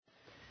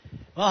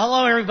Well,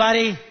 hello,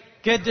 everybody.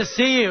 Good to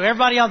see you.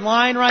 Everybody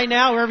online right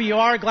now, wherever you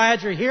are,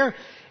 glad you're here.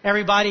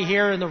 Everybody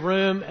here in the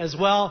room as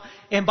well.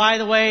 And by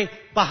the way,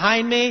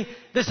 behind me,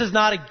 this is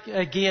not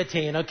a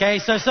guillotine, okay?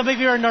 So some of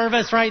you are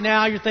nervous right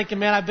now. You're thinking,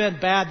 man, I've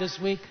been bad this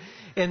week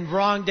and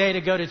wrong day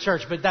to go to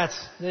church. But that's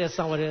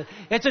not what it is.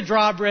 It's a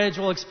drawbridge.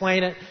 We'll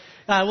explain it.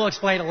 We'll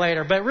explain it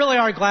later. But really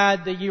are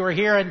glad that you are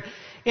here. And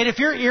if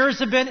your ears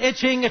have been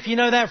itching, if you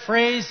know that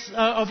phrase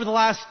over the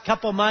last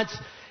couple months,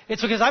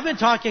 it's because I've been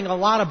talking a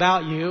lot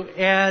about you.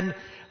 And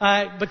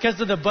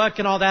because of the book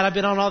and all that, I've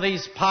been on all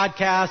these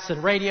podcasts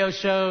and radio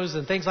shows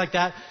and things like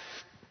that.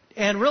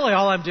 And really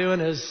all I'm doing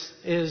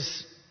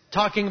is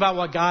talking about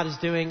what God is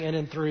doing in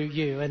and through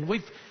you. And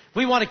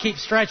we want to keep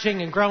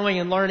stretching and growing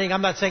and learning.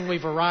 I'm not saying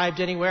we've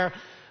arrived anywhere,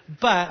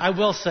 but I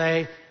will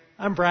say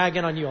I'm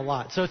bragging on you a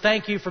lot. So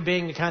thank you for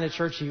being the kind of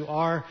church you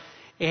are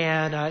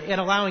and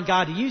allowing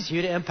God to use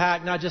you to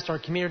impact not just our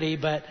community,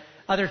 but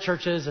other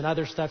churches and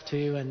other stuff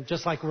too. And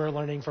just like we're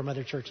learning from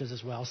other churches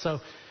as well.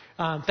 So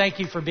thank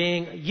you for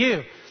being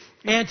you.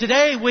 And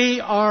today we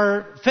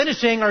are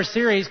finishing our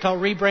series called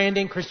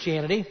Rebranding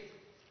Christianity.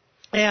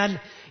 And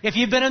if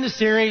you've been in the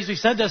series, we've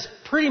said this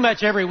pretty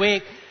much every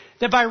week,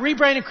 that by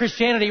rebranding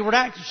Christianity, we're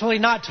actually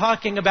not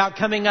talking about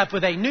coming up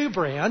with a new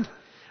brand.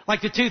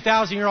 Like the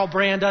 2,000-year-old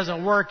brand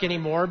doesn't work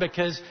anymore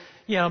because,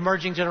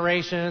 emerging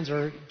generations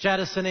or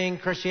jettisoning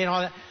Christianity,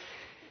 all that.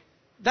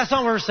 That's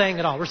not what we're saying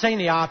at all. We're saying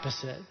the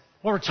opposite.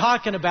 What we're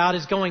talking about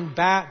is going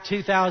back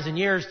 2,000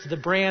 years to the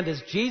brand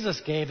as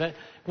Jesus gave it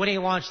when he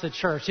launched the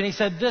church. And he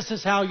said, this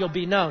is how you'll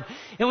be known.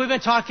 And we've been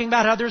talking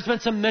about how there's been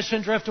some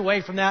mission drift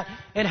away from that.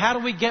 And how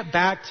do we get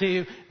back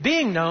to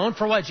being known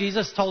for what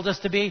Jesus told us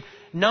to be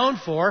known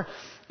for?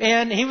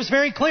 And he was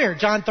very clear,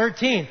 John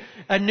 13,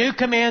 a new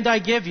command I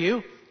give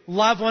you,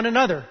 love one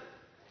another.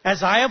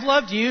 As I have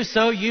loved you,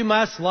 so you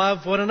must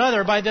love one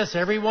another. By this,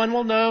 everyone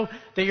will know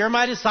that you're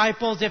my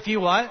disciples if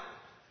you what?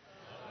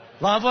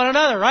 Love one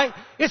another, right?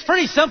 It's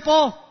pretty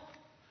simple.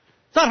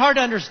 It's not hard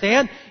to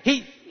understand.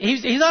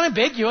 He's not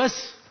ambiguous.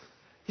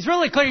 He's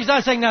really clear. He's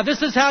not saying, now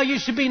this is how you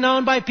should be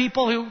known by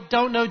people who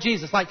don't know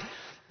Jesus. Like,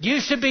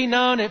 you should be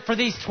known for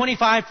these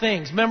 25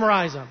 things.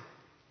 Memorize them.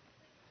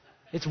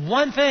 It's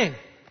one thing.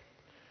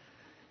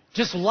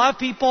 Just love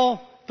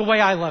people the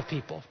way I love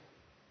people.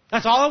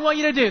 That's all I want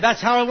you to do.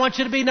 That's how I want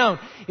you to be known.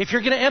 If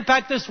you're going to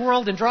impact this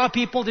world and draw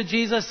people to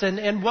Jesus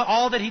and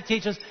all that he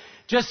teaches,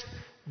 just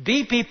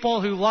be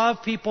people who love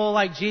people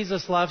like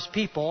Jesus loves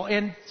people.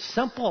 And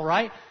simple,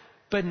 right?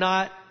 But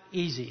not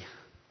easy.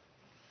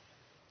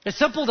 It's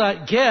simple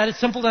to get, it's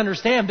simple to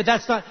understand, but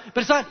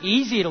it's not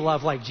easy to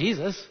love like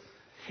Jesus.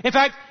 In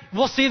fact,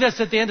 we'll see this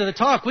at the end of the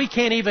talk. We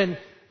can't even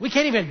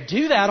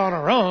do that on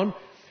our own.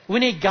 We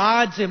need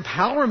God's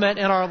empowerment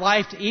in our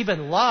life to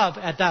even love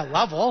at that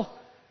level.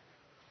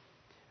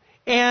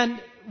 And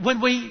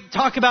when we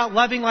talk about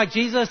loving like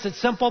Jesus, it's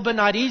simple but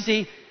not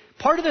easy.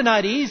 Part of the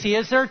not easy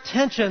is there are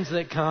tensions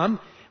that come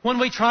when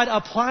we try to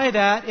apply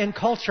that in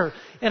culture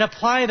and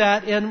apply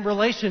that in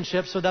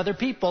relationships with other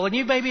people. And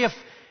you maybe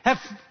have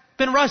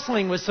been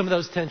wrestling with some of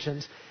those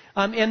tensions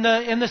in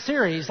the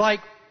series.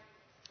 Like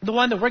the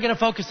one that we're going to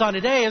focus on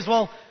today is,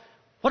 well,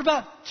 what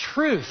about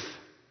truth?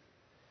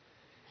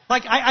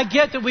 Like I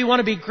get that we want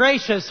to be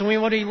gracious and we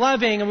want to be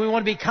loving and we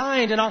want to be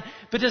kind and all,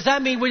 but does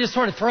that mean we just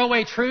sort of throw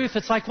away truth?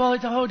 It's like, well,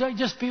 don't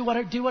just do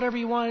whatever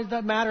you want. It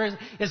doesn't matter.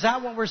 Is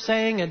that what we're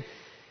saying?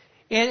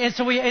 And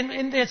so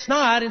and it's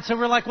not. And so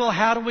we're like, well,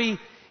 how do we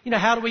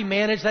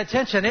manage that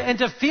tension? And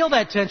to feel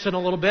that tension a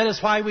little bit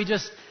is why we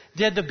just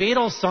did the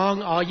Beatles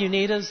song, All You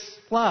Need Is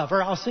Love.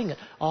 Or I'll sing it.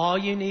 All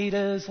you need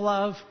is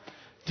love.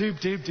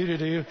 Doop, doop, doo, doo,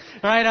 doo.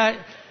 All right.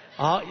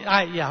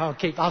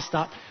 I'll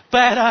stop.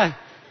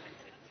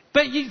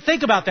 But you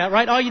think about that,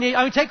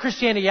 right? Take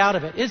Christianity out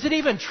of it. Is it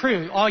even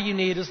true? All you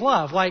need is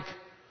love. Like,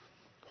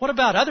 what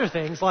about other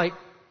things like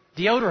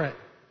deodorant?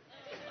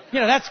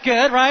 That's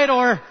good, right?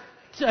 Or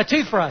a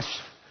toothbrush.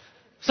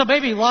 So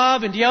maybe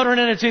love and deodorant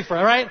and a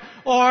toothbrush, right?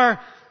 Or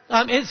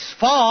it's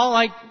fall,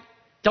 like,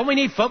 don't we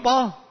need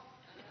football?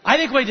 I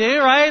think we do,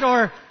 right?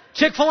 Or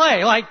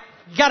Chick-fil-A, like,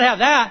 you got to have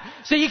that.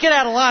 So you can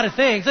add a lot of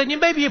things. And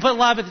maybe you put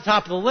love at the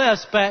top of the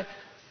list, but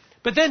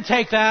then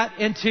take that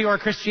into our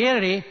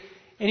Christianity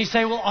and you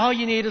say, well, all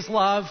you need is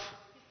love.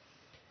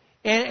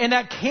 And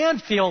that can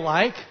feel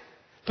like,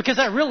 because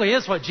that really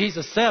is what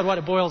Jesus said, what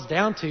it boils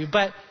down to,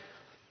 but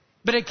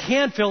it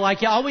can feel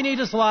like, all we need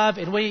is love,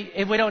 and we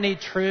don't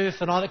need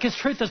truth and all that, because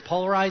truth is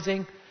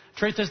polarizing,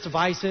 truth is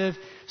divisive.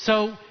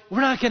 So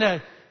we're not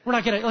gonna.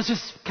 Let's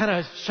just kind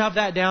of shove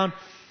that down.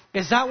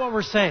 Is that what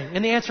we're saying?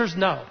 And the answer is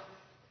no,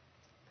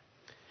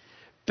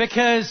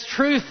 because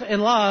truth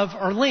and love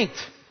are linked.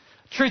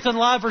 Truth and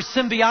love are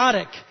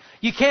symbiotic.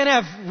 You can't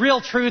have real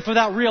truth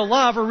without real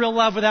love, or real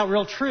love without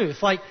real truth.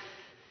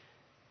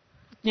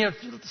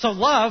 So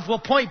love will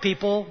point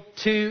people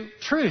to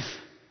truth.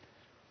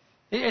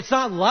 It's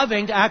not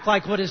loving to act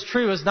like what is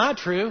true is not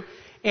true.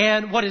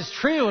 And what is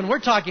true, and we're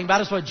talking about,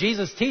 is what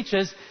Jesus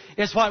teaches,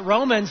 is what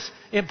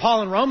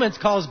Paul in Romans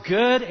calls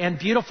good and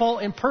beautiful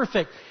and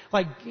perfect.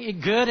 Like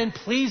good and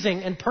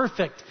pleasing and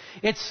perfect.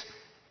 It's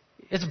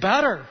it's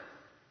better.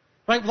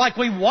 Right? Like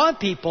we want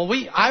people.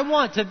 I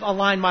want to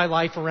align my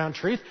life around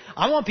truth.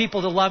 I want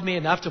people to love me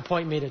enough to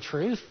point me to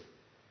truth.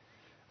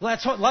 Well,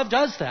 that's what love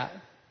does that.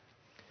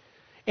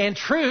 And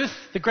truth,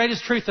 the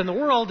greatest truth in the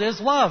world,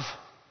 is love.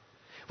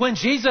 When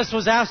Jesus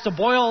was asked to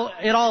boil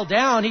it all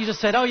down, he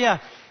just said, oh yeah,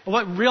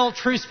 what real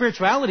true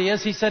spirituality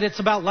is, he said it's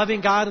about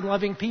loving God and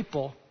loving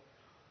people.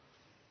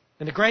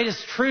 And the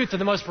greatest truth and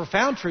the most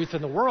profound truth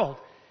in the world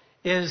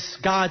is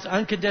God's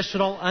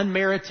unconditional,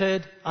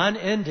 unmerited,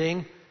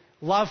 unending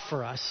love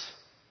for us.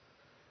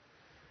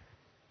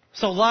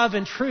 So love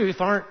and truth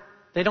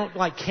they don't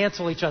like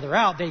cancel each other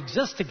out. They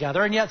exist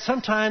together. And yet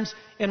sometimes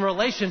in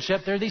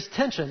relationship, there are these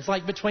tensions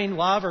like between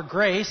love or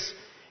grace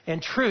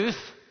and truth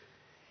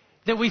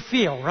that we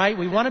feel, right?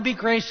 We want to be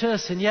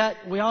gracious and yet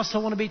we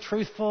also want to be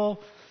truthful.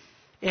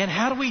 And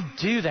how do we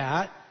do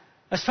that?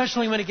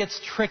 Especially when it gets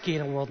tricky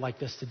in a world like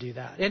this to do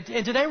that. And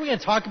today we're going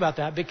to talk about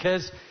that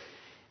because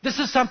this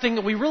is something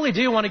that we really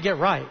do want to get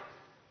right.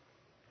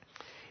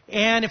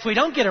 And if we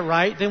don't get it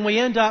right, then we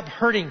end up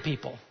hurting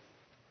people.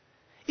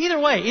 Either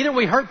way, either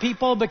we hurt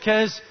people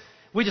because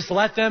we just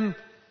let them,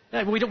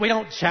 we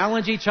don't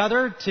challenge each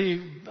other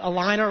to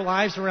align our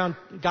lives around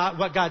God,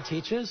 what God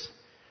teaches.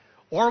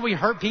 Or we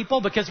hurt people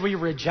because we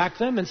reject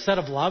them instead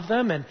of love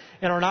them and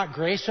are not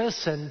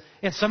gracious. And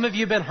some of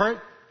you have been hurt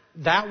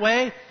that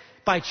way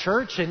by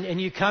church and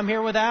you come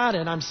here with that,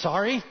 and I'm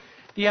sorry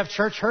you have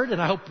church hurt,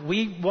 and I hope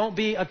we won't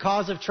be a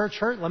cause of church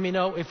hurt. Let me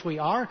know if we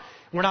are.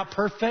 We're not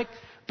perfect.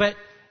 But,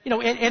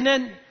 and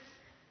then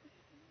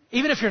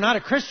even if you're not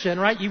a Christian,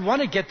 right, you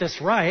want to get this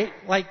right,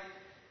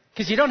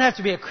 because you don't have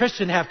to be a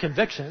Christian to have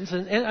convictions.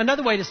 And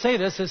another way to say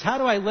this is, how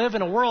do I live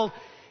in a world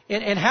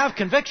and have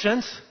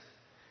convictions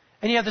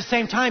and yet at the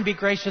same time be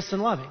gracious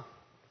and loving?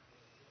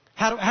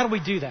 How do we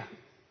do that?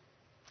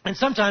 And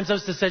sometimes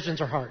those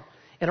decisions are hard.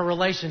 In a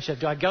relationship,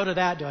 do I go to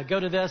that? Do I go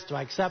to this? Do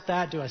I accept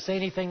that? Do I say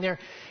anything there?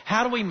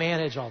 How do we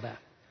manage all that?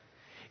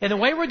 And the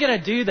way we're going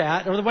to do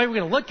that, or the way we're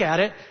going to look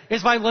at it,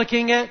 is by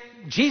looking at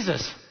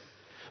Jesus.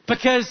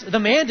 Because the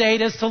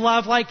mandate is to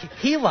love like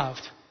He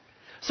loved.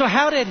 So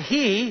how did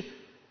He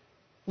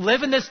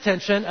live in this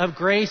tension of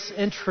grace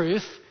and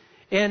truth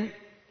in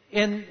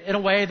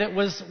a way that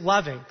was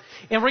loving?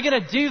 And we're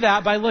going to do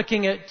that by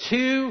looking at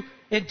two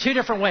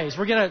different ways.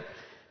 We're going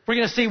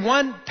to see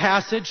one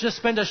passage, just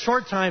spend a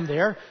short time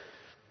there,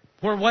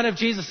 where one of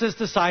Jesus'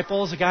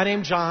 disciples, a guy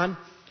named John,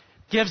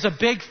 gives a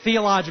big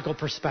theological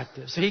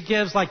perspective. So he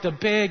gives like the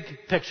big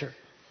picture.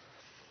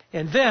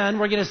 And then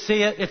we're going to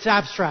see it's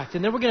abstract.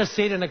 And then we're going to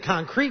see it in a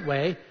concrete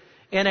way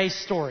in a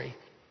story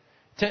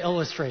to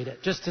illustrate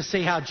it, just to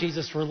see how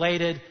Jesus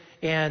related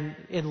and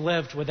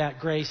lived with that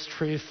grace,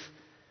 truth,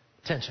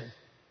 tension.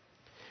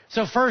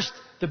 So first,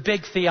 the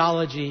big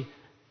theology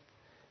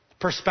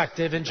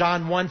perspective in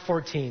John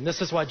 1:14.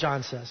 This is what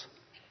John says.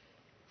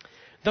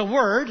 The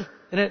Word,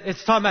 and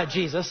it's talking about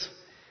Jesus,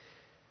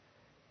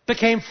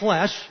 became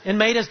flesh and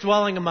made His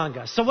dwelling among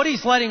us. So what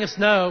He's letting us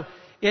know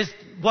is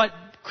what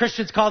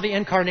Christians call the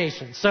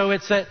incarnation. So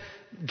it's that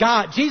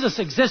Jesus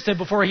existed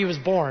before He was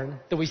born,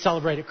 that we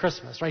celebrate at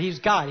Christmas, right? He's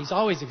God. He's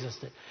always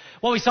existed.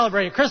 What we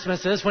celebrate at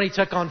Christmas is when He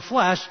took on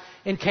flesh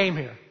and came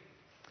here.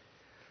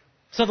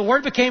 So the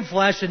Word became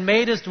flesh and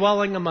made His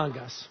dwelling among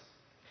us.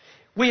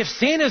 We have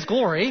seen His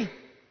glory,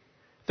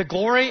 the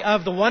glory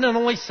of the one and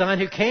only Son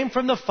who came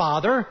from the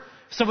Father.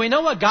 So we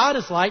know what God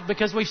is like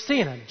because we've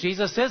seen Him.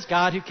 Jesus is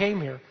God who came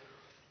here.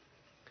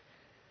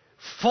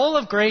 Full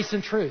of grace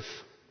and truth.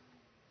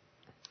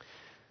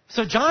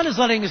 So John is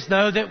letting us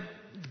know that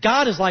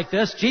God is like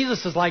this,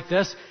 Jesus is like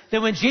this,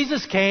 that when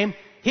Jesus came,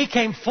 He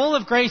came full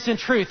of grace and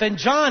truth. And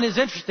John is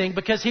interesting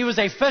because he was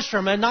a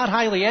fisherman, not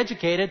highly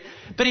educated,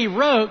 but he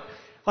wrote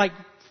like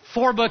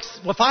 5 books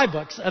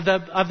of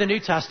the New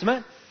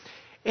Testament.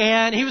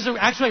 And he was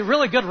actually a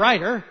really good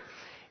writer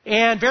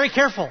and very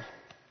careful.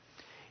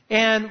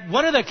 And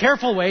one of the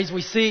careful ways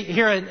we see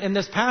here in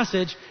this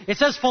passage, it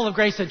says full of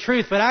grace and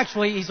truth, but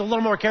actually he's a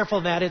little more careful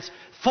than that. It's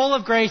full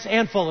of grace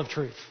and full of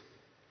truth.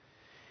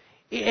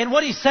 And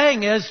what he's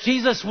saying is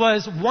Jesus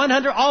was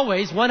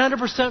always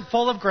 100%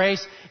 full of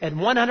grace and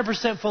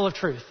 100% full of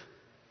truth.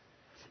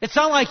 It's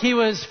not like He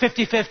was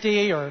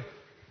 50-50 or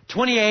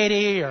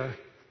 20-80 or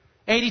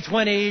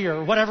 80-20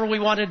 or whatever we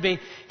wanted to be.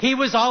 He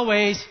was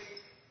always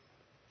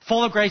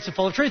full of grace and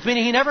full of truth,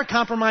 meaning He never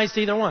compromised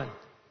either one.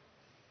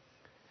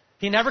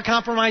 He never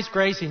compromised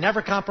grace. He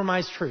never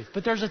compromised truth.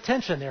 But there's a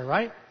tension there,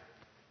 right?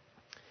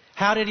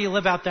 How did He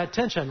live out that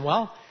tension?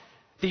 Well,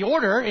 the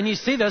order, and you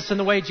see this in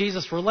the way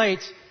Jesus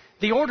relates,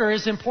 the order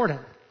is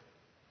important.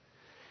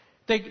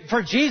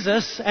 For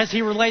Jesus, as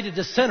He related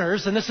to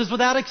sinners, and this is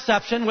without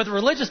exception, with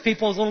religious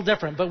people it's a little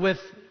different, but with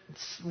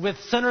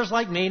sinners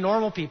like me,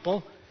 normal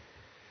people,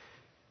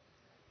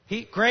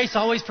 grace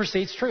always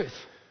precedes truth.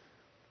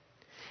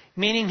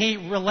 Meaning He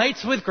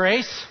relates with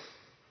grace,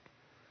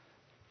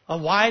 a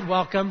wide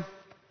welcome,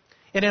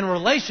 and in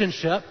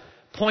relationship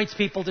points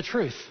people to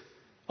truth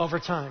over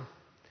time.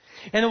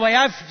 And the way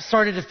I've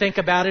started to think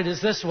about it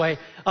is this way: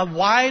 a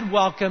wide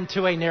welcome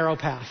to a narrow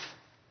path.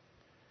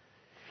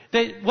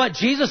 what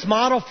Jesus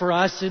modeled for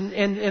us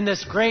in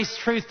this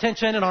grace-truth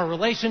tension in our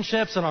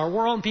relationships and our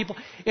world and people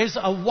is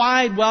a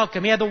wide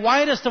welcome. He had the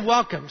widest of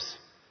welcomes.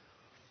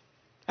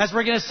 As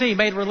we're going to see,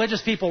 made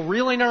religious people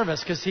really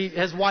nervous because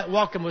his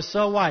welcome was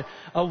so wide.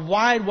 A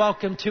wide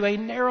welcome to a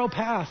narrow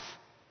path.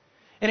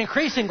 An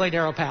increasingly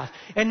narrow path.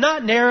 And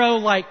not narrow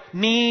like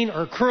mean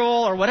or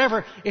cruel or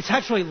whatever. It's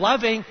actually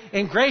loving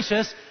and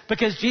gracious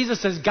because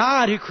Jesus is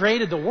God who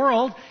created the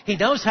world. He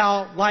knows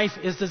how life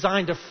is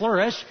designed to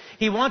flourish.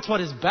 He wants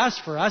what is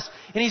best for us.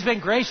 And He's been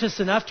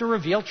gracious enough to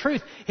reveal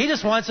truth. He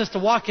just wants us to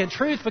walk in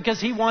truth because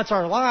He wants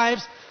our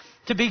lives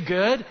to be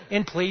good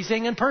and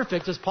pleasing and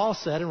perfect, as Paul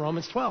said in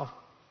Romans 12.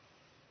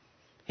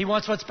 He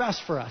wants what's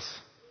best for us.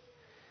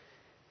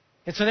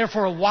 And so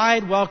therefore a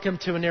wide welcome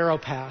to a narrow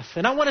path.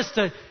 And I want us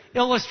to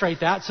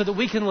illustrate that so that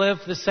we can live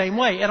the same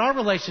way. In our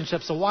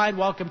relationships, a wide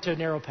welcome to a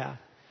narrow path.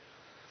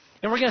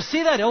 And we're going to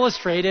see that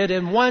illustrated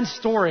in one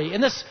story.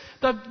 And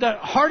the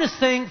hardest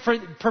thing for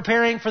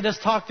preparing for this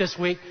talk this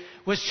week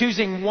was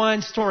choosing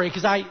one story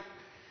because I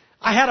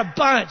had a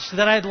bunch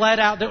that I had let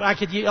out that I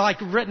could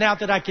written out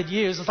that I could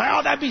use. It's like,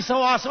 oh, that'd be so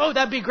awesome. Oh,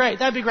 that'd be great.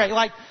 That'd be great.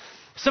 Like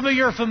some of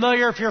you are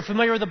familiar. If you're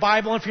familiar with the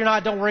Bible, if you're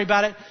not, don't worry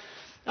about it.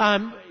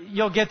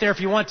 You'll get there if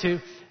you want to.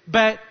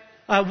 But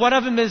one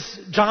of them is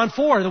John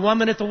 4, the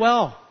woman at the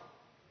well.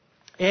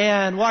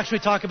 And we'll actually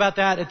talk about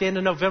that at the end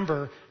of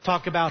November,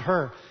 talk about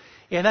her.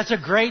 And that's a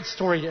great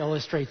story to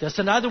illustrate this.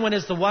 Another one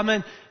is the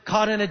woman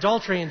caught in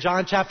adultery in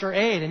John chapter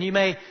 8. And you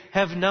may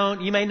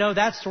know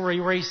that story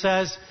where he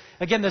says,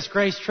 again, this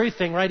grace truth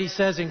thing, right? He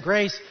says in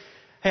grace,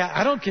 hey,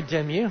 I don't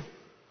condemn you.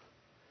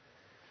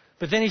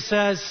 But then he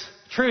says,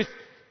 truth,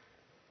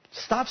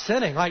 stop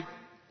sinning. Like,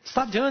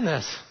 stop doing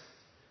this.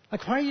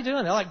 Like, why are you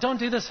doing that? Like, don't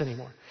do this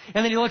anymore.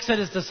 And then he looks at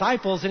his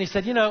disciples and he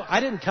said, I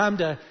didn't come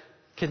to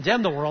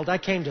condemn the world. I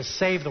came to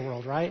save the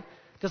world, right?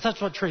 Because that's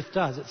what truth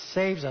does. It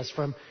saves us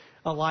from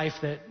a life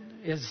that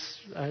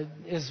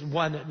is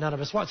one that none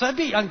of us want. So that'd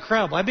be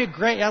incredible. That'd be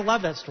great. I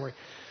love that story.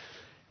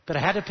 But I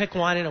had to pick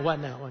one and it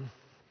wasn't that one.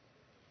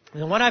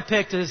 And the one I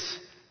picked is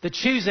the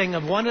choosing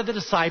of one of the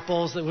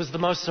disciples that was the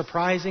most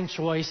surprising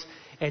choice.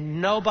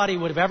 And nobody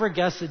would have ever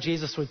guessed that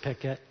Jesus would pick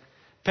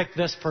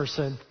this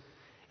person.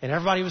 And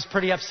everybody was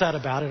pretty upset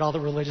about it, all the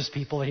religious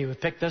people, that he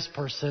would pick this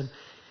person.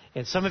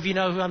 And some of you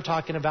know who I'm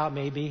talking about,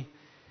 maybe,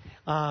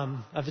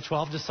 of the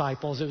 12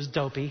 disciples. It was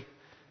Dopey.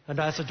 Oh,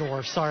 no, that's a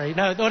dwarf. Sorry.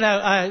 No,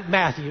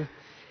 Matthew.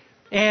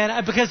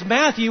 And because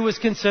Matthew was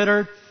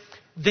considered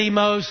the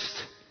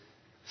most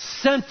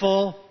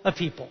sinful of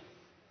people.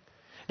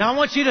 Now, I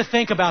want you to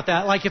think about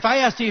that. Like, if I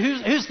asked you,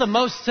 who's the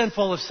most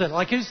sinful of sinners?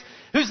 Like, who's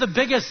the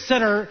biggest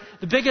sinner,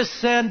 the biggest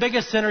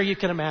sinner you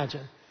can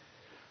imagine?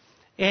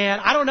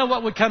 And I don't know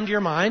what would come to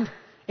your mind.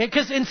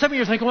 Because in some of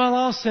you are thinking, well,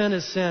 all sin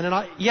is sin.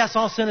 And yes,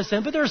 all sin is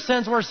sin, but there are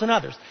sins worse than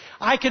others.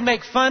 I can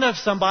make fun of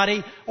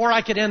somebody or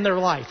I could end their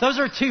life. Those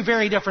are two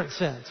very different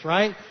sins,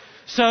 right?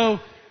 So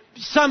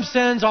some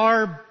sins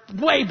are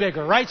way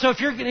bigger, right? So if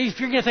you're going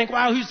to think,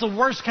 wow, who's the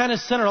worst kind of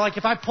sinner? Like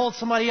if I pulled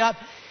somebody up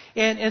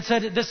and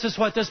said, this is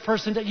what this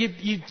person did,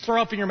 you throw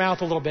up in your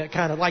mouth a little bit,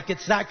 kind of like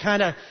it's that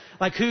kind of,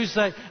 like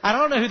I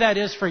don't know who that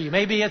is for you.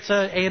 Maybe it's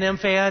a A&M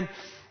fan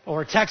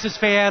or a Texas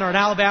fan or an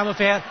Alabama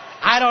fan.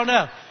 I don't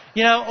know.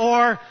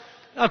 Or,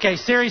 okay,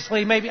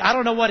 seriously, maybe, I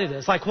don't know what it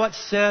is. Like what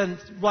sin,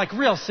 like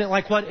real sin,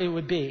 like what it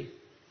would be.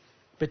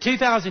 But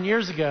 2,000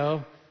 years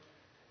ago,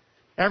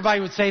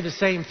 everybody would say the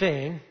same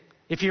thing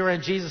if you were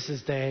in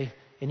Jesus' day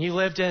and you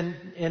lived in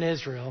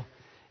Israel,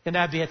 and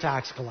that'd be a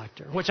tax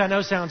collector, which I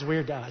know sounds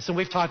weird to us. And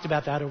we've talked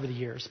about that over the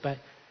years. But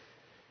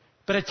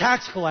a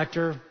tax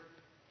collector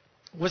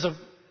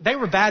they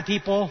were bad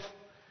people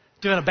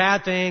doing a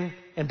bad thing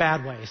in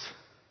bad ways.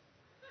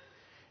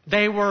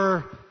 They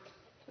were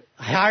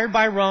hired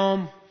by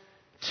Rome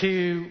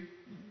to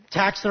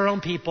tax their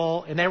own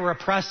people, and they were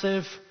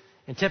oppressive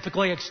and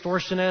typically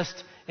extortionist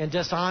and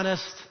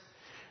dishonest.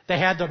 They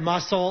had the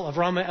muscle of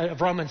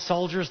Roman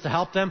soldiers to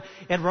help them,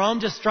 and Rome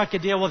just struck a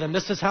deal with them.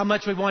 This is how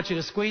much we want you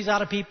to squeeze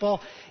out of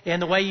people,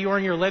 and the way you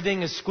earn your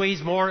living is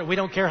squeeze more. We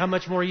don't care how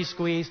much more you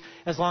squeeze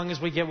as long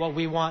as we get what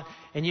we want,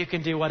 and you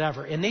can do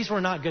whatever. And these were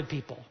not good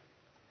people.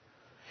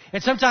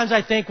 And sometimes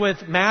I think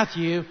with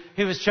Matthew,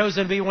 who was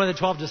chosen to be one of the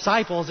 12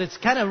 disciples, it's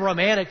kind of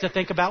romantic to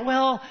think about,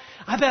 well,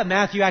 I bet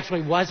Matthew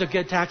actually was a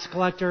good tax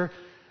collector.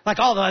 Like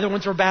all the other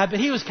ones were bad, but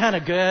he was kind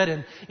of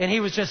good, and he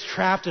was just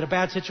trapped in a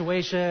bad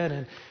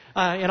situation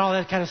and all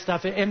that kind of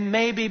stuff. And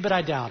maybe, but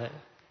I doubt it.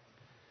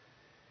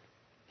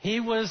 He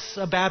was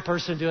a bad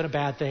person doing a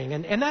bad thing.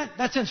 And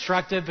that's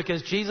instructive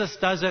because Jesus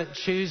doesn't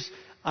choose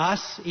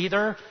us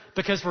either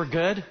because we're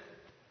good.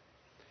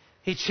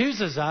 He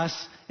chooses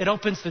us. It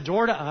opens the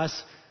door to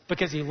us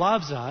because he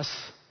loves us,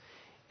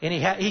 and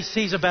he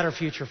sees a better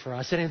future for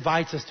us and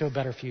invites us to a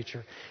better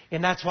future.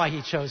 And that's why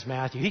he chose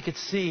Matthew. He could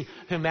see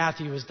who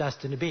Matthew was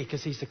destined to be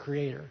because he's the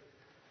creator.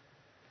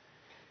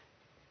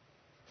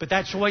 But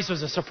that choice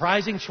was a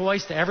surprising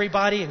choice to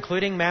everybody,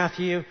 including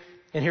Matthew.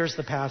 And here's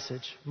the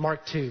passage, Mark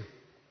 2.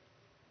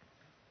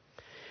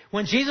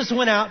 When Jesus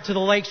went out to the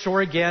lake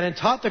shore again and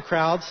taught the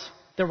crowds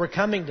that were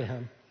coming to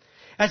him,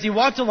 As he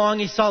walked along,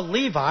 he saw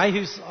Levi,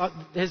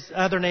 his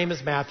other name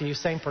is Matthew,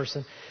 same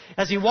person.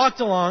 As he walked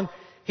along,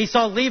 he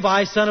saw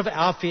Levi, son of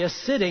Alphaeus,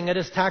 sitting at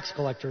his tax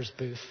collector's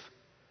booth.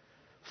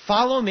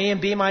 "Follow me and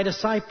be my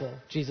disciple,"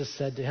 Jesus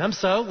said to him.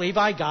 So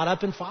Levi got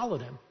up and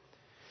followed him.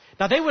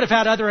 Now they would have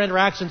had other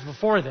interactions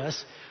before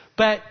this,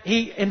 but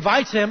he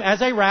invites him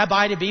as a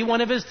rabbi to be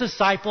one of his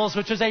disciples,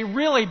 which is a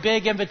really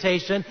big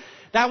invitation.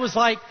 That was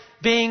like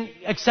being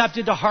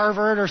accepted to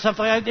Harvard or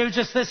something like that. It was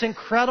just this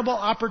incredible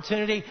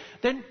opportunity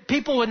that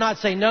people would not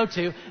say no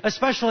to,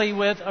 especially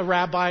with a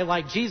rabbi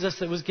like Jesus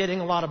that was getting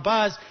a lot of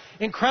buzz.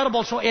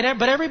 Incredible choice.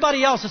 But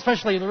everybody else,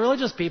 especially the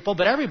religious people,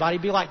 but everybody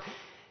be like,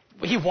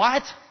 he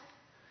what?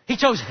 He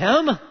chose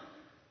him?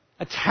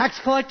 A tax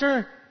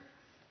collector?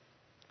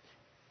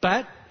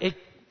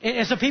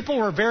 And so people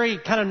were very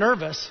kind of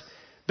nervous,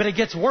 but it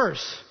gets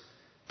worse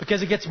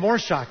because it gets more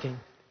shocking.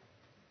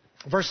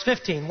 Verse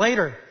 15,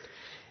 later,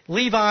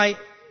 Levi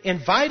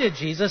invited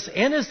Jesus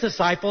and his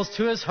disciples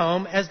to his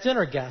home as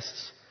dinner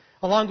guests,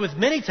 along with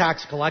many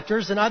tax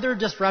collectors and other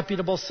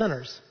disreputable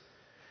sinners.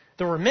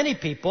 There were many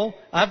people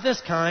of this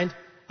kind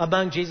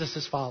among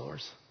Jesus'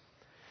 followers.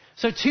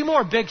 So two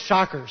more big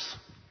shockers.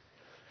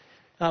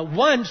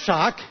 One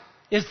shock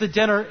is the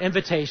dinner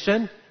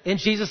invitation and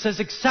Jesus'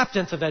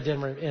 acceptance of that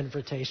dinner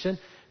invitation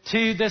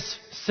to this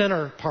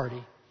sinner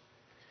party.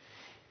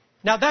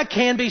 Now that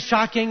can be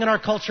shocking in our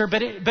culture,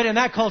 but in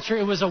that culture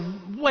it was a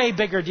way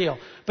bigger deal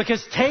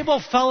because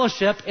table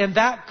fellowship in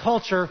that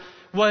culture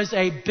was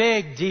a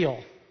big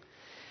deal.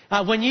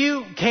 When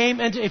you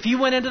if you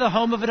went into the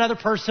home of another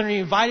person or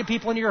you invited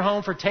people into your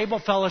home for table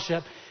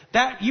fellowship,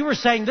 that you were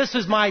saying, "This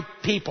is my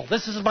people.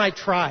 This is my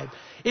tribe."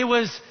 It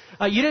was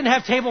you didn't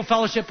have table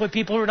fellowship with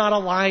people who are not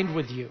aligned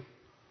with you.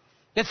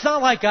 It's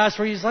not like us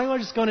where you're just like, "We're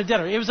just going to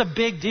dinner." It was a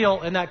big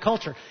deal in that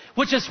culture,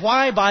 which is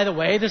why, by the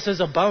way, this is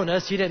a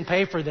bonus. You didn't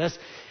pay for this.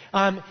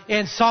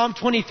 In Psalm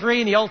 23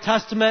 in the Old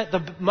Testament,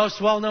 the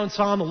most well-known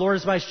psalm, "The Lord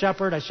is my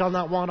shepherd, I shall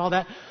not want," all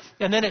that.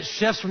 And then it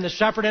shifts from the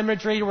shepherd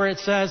imagery to where it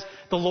says,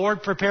 "The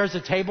Lord prepares a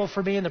table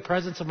for me in the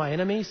presence of my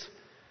enemies."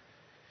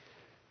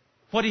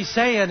 What he's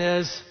saying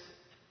is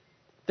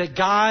that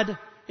God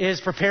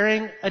is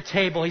preparing a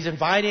table. He's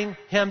inviting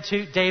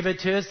David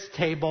to his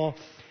table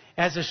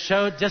as a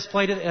show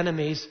display to the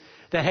enemies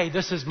that, hey,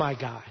 this is my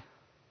guy.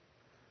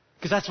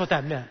 Because that's what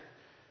that meant.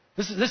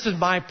 This is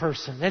my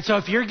person. And so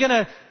if you're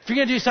gonna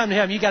do something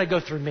to him, you got to go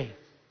through me.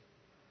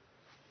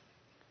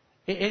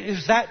 It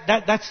was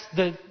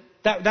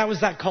that was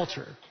that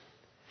culture.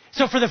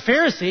 So for the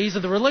Pharisees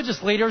and the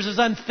religious leaders, it's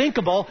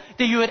unthinkable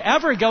that you would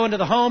ever go into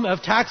the home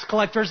of tax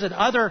collectors and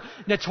other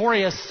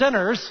notorious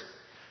sinners,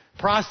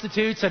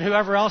 prostitutes and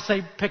whoever else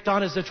they picked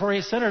on as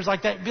notorious sinners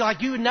like that. Be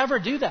like, you would never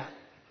do that.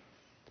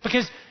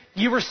 Because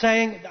you were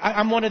saying,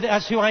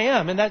 that's who I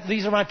am, and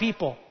these are my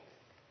people.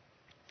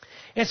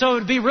 And so it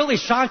would be really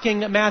shocking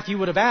that Matthew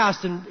would have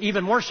asked, and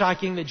even more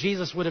shocking that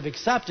Jesus would have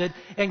accepted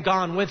and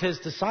gone with his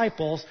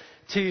disciples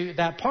to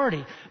that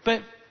party.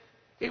 But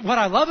what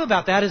I love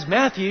about that is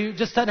Matthew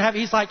just doesn't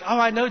he's like, "Oh,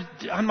 I know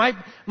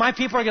my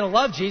people are going to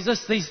love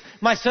Jesus.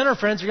 My sinner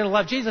friends are going to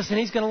love Jesus, and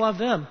he's going to love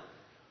them."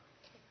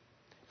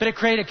 But it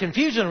created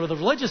confusion with the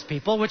religious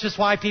people, which is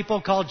why people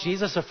called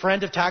Jesus a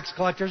friend of tax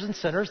collectors and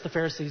sinners, the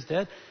Pharisees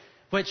did.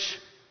 Which,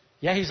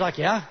 he's like,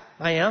 "Yeah,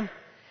 I am."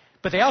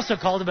 But they also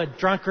called him a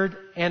drunkard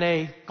and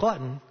a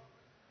glutton.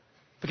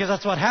 Because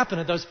that's what happened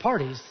at those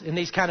parties. In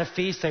these kind of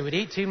feasts, they would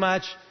eat too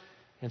much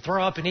and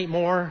throw up and eat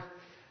more.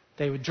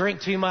 They would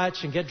drink too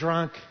much and get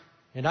drunk.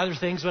 And other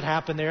things would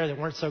happen there that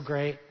weren't so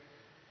great.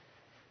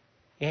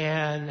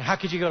 And how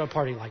could you go to a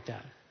party like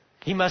that?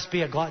 He must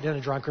be a glutton and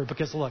a drunkard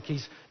because, look,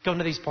 he's going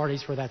to these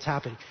parties where that's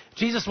happening.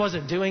 Jesus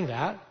wasn't doing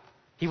that.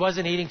 He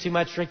wasn't eating too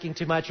much, drinking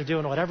too much, or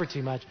doing whatever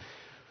too much.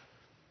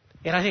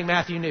 And I think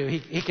Matthew knew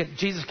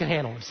Jesus can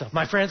handle himself.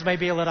 My friends may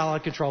be a little out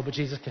of control, but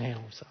Jesus can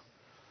handle himself.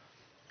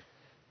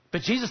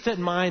 But Jesus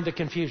didn't mind the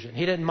confusion.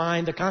 He didn't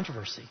mind the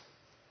controversy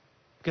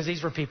because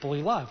these were people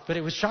he loved. But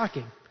it was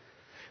shocking.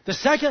 The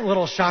second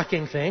little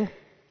shocking thing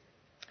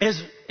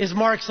is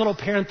Mark's little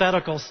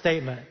parenthetical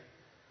statement.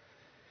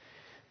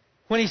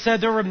 When he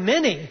said there were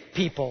many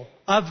people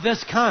of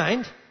this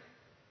kind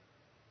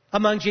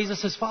among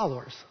Jesus'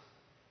 followers.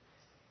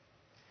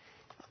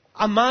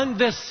 Among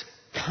this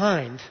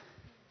kind.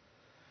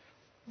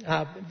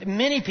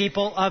 Many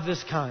people of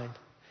this kind.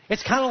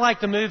 It's kind of like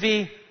the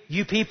movie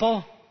You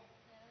People.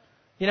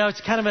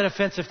 It's kind of an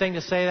offensive thing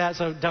to say that,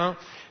 so don't.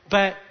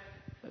 But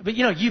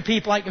you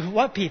people, like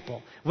what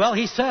people? Well,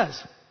 he says,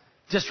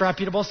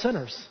 disreputable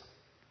sinners.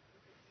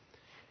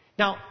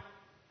 Now,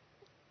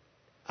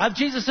 of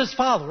Jesus'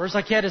 followers,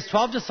 like he had his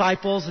 12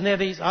 disciples, and they have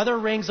these other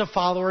rings of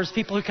followers,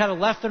 people who kind of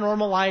left their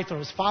normal life and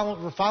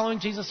were following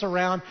Jesus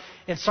around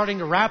and starting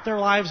to wrap their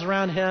lives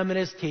around him and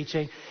his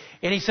teaching.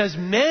 And he says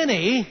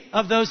many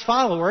of those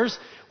followers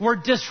were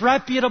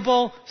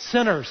disreputable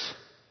sinners,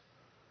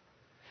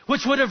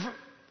 which would have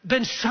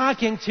been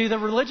shocking to the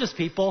religious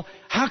people.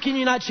 How can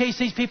you not chase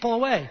these people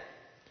away?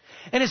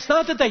 And it's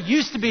not that they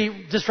used to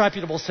be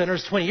disreputable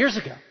sinners 20 years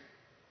ago.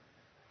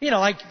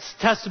 Like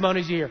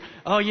testimonies you hear.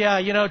 Oh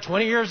yeah,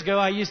 20 years ago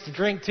I used to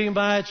drink too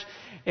much,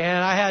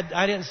 and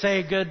I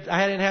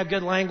didn't have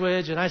good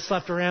language, and I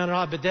slept around and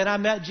all. But then I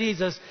met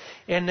Jesus,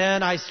 and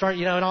then I start,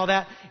 and all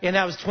that. And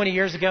that was 20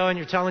 years ago, and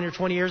you're telling your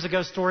 20 years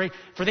ago story.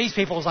 For these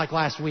people, it was like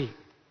last week,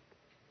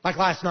 like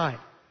last night.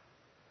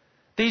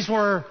 They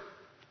were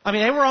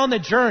on the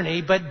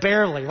journey, but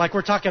barely. Like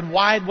we're talking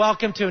wide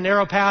welcome to a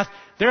narrow path.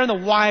 They're in the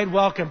wide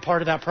welcome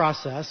part of that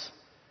process.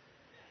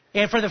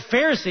 And for the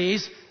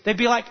Pharisees, they'd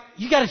be like,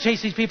 you got to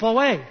chase these people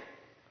away.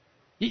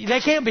 They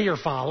can't be your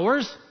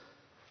followers.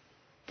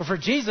 But for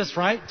Jesus,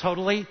 right,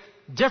 totally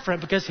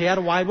different, because he had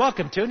a wide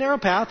welcome to a narrow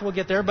path. We'll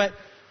get there. But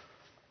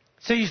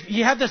so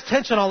you have this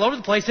tension all over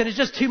the place, and it's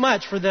just too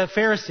much for the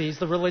Pharisees,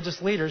 the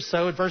religious leaders.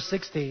 So in verse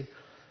 16,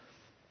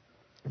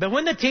 but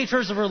when the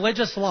teachers of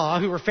religious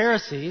law, who were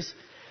Pharisees,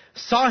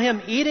 saw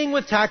him eating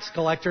with tax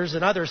collectors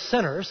and other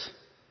sinners,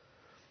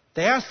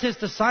 they asked his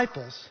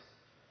disciples,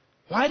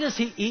 why does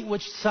he eat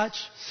with such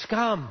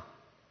scum?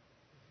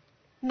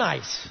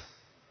 Nice.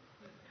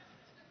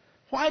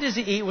 Why does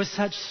he eat with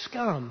such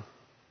scum?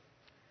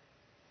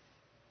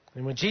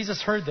 And when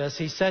Jesus heard this,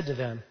 he said to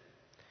them,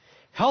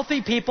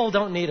 healthy people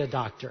don't need a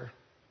doctor.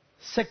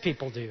 Sick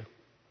people do.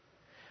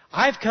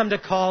 I've come to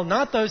call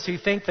not those who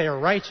think they are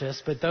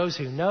righteous, but those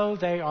who know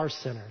they are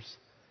sinners.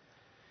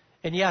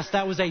 And yes,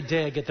 that was a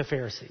dig at the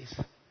Pharisees,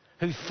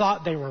 who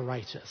thought they were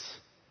righteous,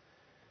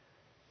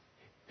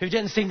 who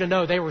didn't seem to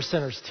know they were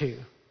sinners too.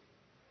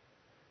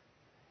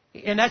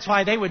 And that's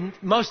why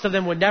most of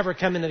them would never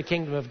come into the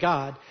kingdom of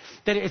God.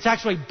 That it's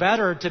actually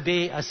better to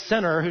be a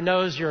sinner who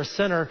knows you're a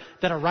sinner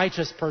than a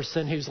righteous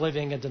person who's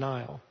living in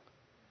denial.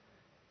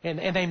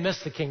 And they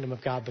missed the kingdom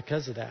of God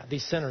because of that.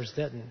 These sinners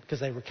didn't, because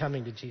they were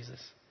coming to Jesus.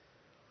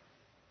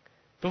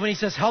 But when he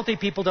says healthy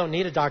people don't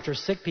need a doctor,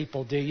 sick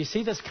people do, you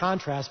see this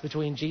contrast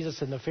between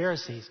Jesus and the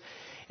Pharisees.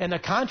 And the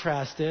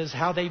contrast is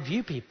how they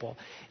view people.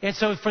 And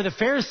so for the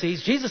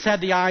Pharisees, Jesus had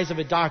the eyes of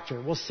a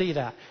doctor. We'll see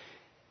that.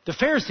 The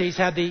Pharisees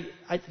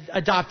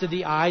adopted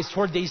the eyes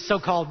toward these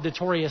so-called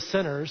notorious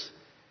sinners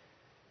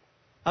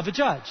of a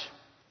judge.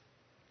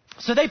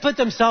 So they put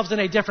themselves in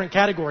a different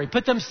category,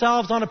 put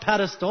themselves on a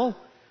pedestal.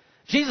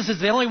 Jesus is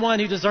the only one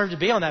who deserved to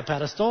be on that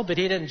pedestal, but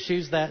he didn't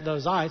choose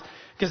those eyes,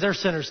 because they're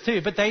sinners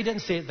too. But they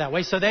didn't see it that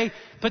way. So they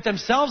put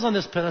themselves on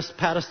this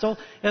pedestal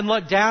and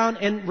looked down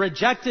and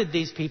rejected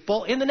these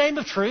people in the name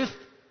of truth,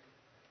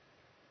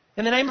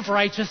 in the name of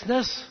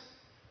righteousness,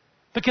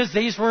 because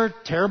these were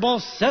terrible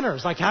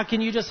sinners. Like, how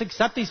can you just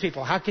accept these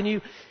people? How can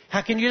you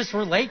just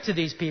relate to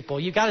these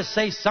people? You got to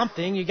say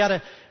something. You got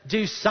to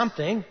do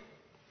something,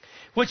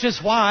 which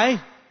is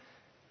why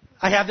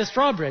I have this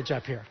drawbridge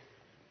up here.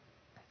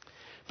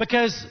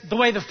 Because the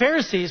way the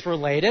Pharisees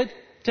related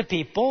to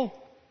people,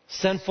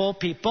 sinful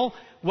people,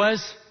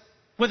 was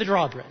with a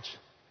drawbridge.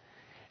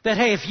 That,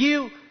 hey,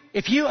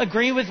 if you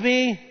agree with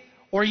me,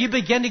 or you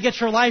begin to get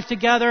your life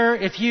together,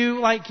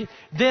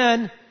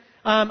 then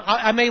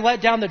I may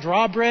let down the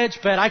drawbridge,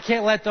 but I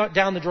can't let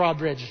down the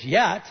drawbridge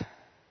yet.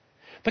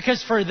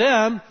 Because for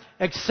them,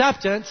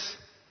 acceptance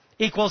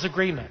equals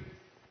agreement.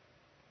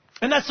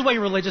 And that's the way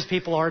religious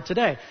people are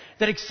today.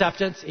 That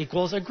acceptance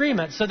equals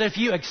agreement. So that if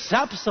you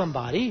accept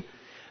somebody,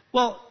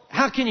 well,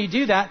 how can you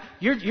do that?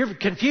 You're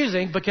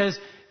confusing, because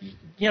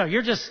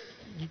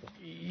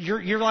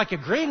you're like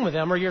agreeing with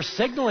them, or you're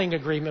signaling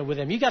agreement with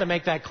them. You got to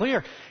make that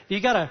clear.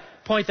 You got to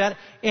point that.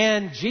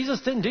 And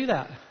Jesus didn't do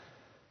that.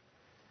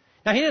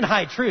 Now, he didn't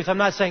hide truth. I'm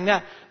not saying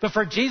that. But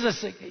for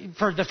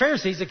the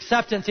Pharisees,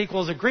 acceptance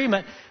equals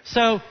agreement.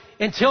 So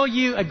until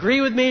you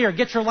agree with me or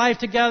get your life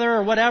together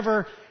or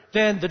whatever,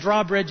 then the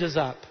drawbridge is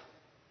up.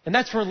 And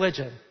that's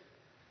religion.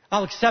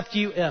 I'll accept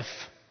you if.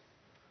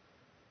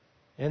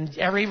 And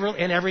every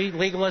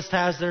legalist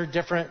has their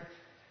different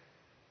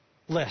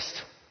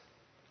list.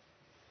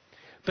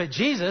 But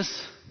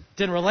Jesus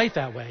didn't relate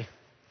that way.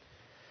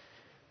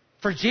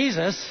 For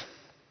Jesus,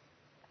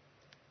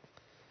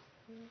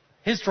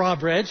 his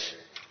drawbridge,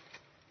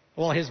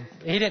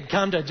 he didn't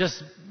come to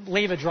just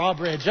leave a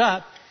drawbridge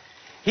up.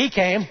 He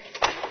came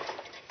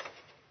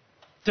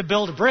to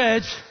build a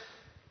bridge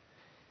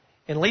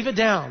and leave it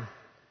down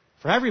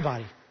for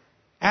everybody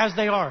as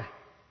they are.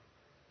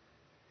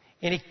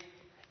 And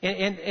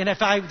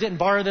if I didn't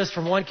borrow this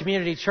from one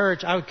community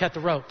church, I would cut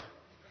the rope.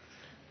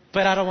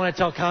 But I don't want to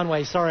tell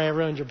Conway, sorry, I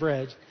ruined your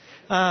bridge.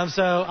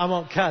 So I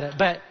won't cut it.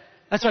 But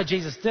that's what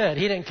Jesus did.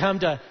 He didn't come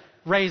to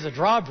raise a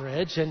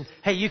drawbridge and,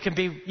 hey, you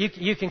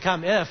can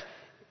come if.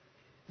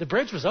 The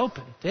bridge was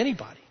open to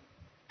anybody,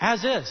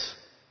 as is.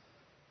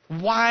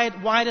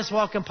 Widest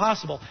welcome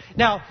possible.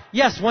 Now,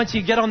 yes, once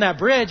you get on that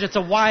bridge, it's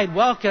a wide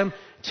welcome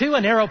to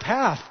a narrow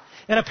path,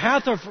 and a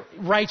path of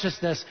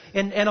righteousness,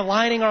 and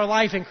aligning our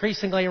life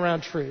increasingly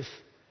around truth.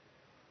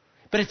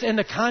 But it's in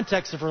the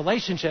context of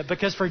relationship,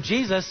 because for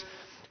Jesus,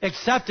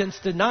 acceptance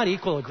did not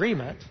equal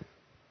agreement.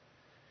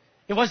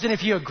 It wasn't,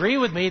 if you agree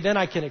with me, then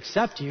I can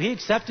accept you. He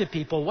accepted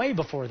people way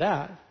before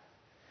that.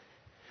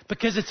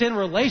 Because it's in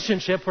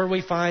relationship where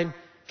we find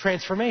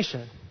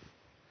transformation.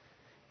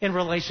 In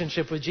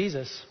relationship with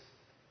Jesus.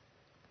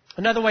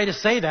 Another way to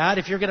say that,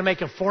 if you're going to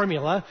make a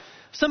formula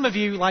Some of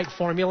you like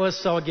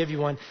formulas, so I'll give you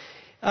one.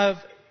 Of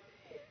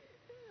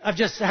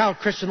just how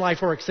Christian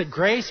life works. That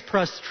grace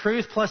plus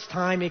truth plus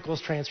time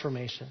equals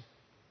transformation.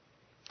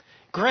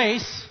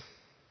 Grace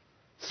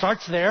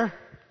starts there.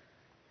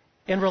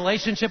 In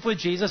relationship with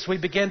Jesus, we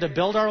begin to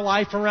build our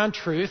life around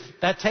truth.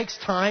 That takes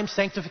time.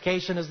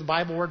 Sanctification is the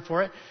Bible word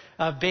for it,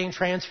 of being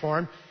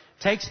transformed.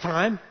 Takes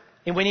time.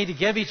 And we need to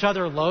give each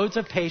other loads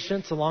of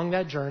patience along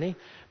that journey.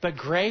 But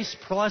grace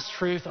plus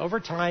truth over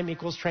time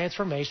equals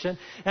transformation.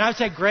 And I would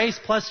say grace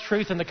plus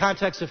truth in the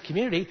context of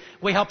community,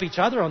 we help each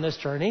other on this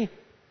journey.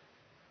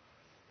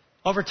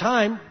 Over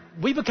time,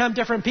 we become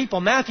different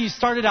people. Matthew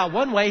started out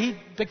one way. He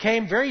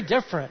became very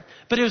different.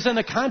 But it was in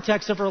the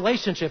context of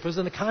relationship. It was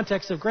in the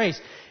context of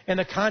grace. In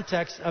the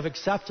context of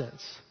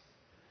acceptance.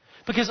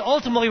 Because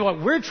ultimately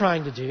what we're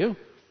trying to do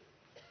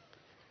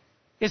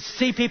is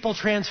see people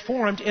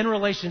transformed in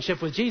relationship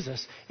with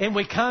Jesus. And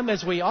we come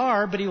as we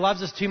are, but He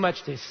loves us too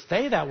much to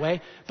stay that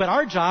way. But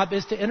our job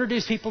is to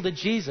introduce people to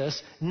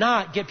Jesus,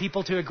 not get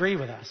people to agree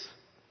with us.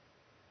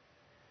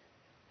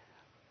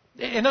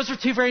 And those are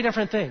two very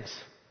different things.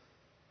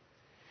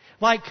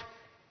 Like,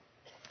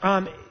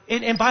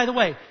 and by the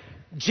way,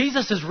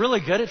 Jesus is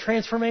really good at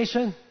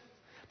transformation.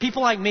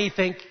 People like me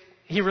think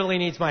He really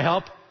needs my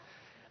help.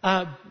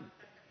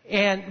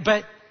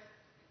 But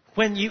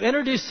when you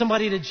introduce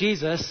somebody to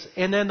Jesus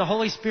and then the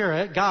Holy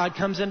Spirit, God,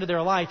 comes into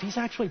their life, He's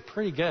actually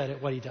pretty good at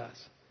what He does.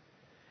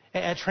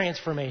 At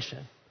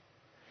transformation.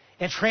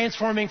 And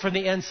transforming from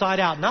the inside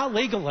out. Not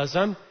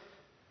legalism,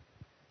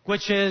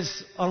 which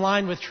is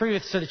aligned with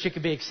truth so that you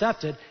can be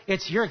accepted.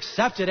 It's you're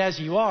accepted as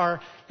you are,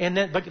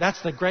 but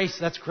that's the grace,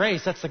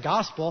 that's the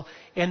gospel.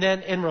 And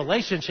then in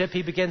relationship,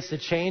 He begins to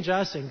change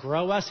us and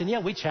grow us. And yeah,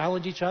 we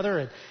challenge each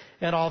other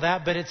and all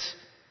that, but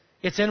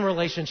it's in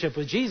relationship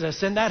with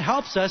Jesus. And that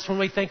helps us when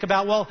we think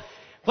about, well,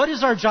 what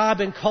is our job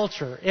in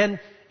culture? And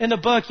in the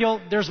book,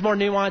 there's more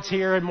nuance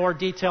here and more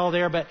detail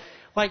there, but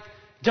like,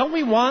 don't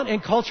we want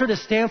in culture to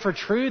stand for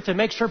truth and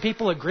make sure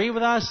people agree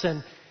with us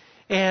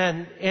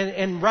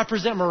and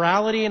represent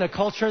morality in a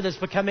culture that's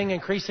becoming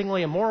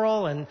increasingly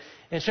immoral? And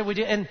should we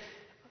do, and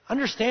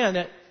understand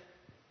that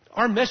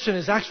our mission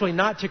is actually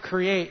not to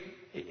create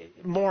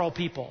moral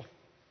people.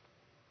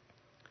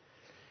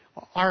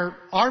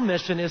 Our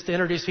mission is to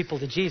introduce people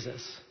to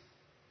Jesus,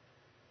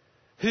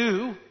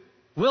 who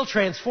will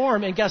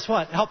transform and guess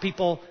what? Help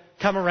people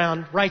come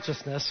around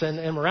righteousness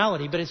and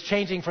morality, but it's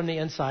changing from the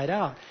inside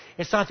out.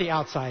 It's not the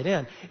outside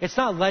in. It's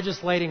not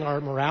legislating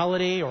our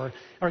morality or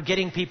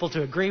getting people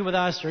to agree with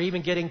us or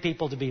even getting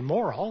people to be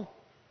moral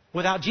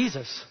without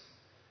Jesus.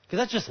 Because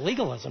that's just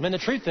legalism. And the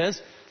truth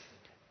is,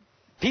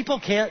 people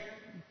can't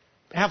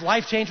have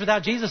life change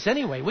without Jesus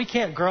anyway. We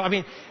can't grow. I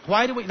mean,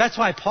 that's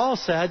why Paul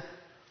said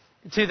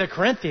to the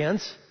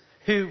Corinthians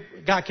who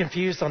got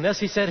confused on this,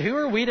 he said, who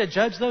are we to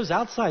judge those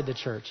outside the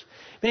church?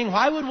 Meaning,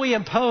 why would we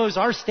impose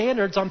our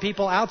standards on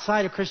people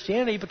outside of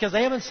Christianity because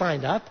they haven't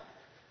signed up?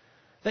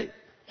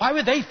 Why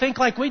would they think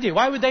like we do?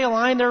 Why would they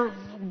align their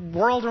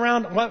world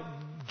around what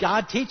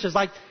God teaches?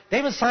 Like, they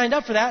haven't signed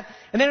up for that,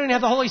 and they don't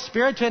have the Holy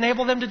Spirit to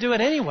enable them to do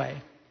it anyway.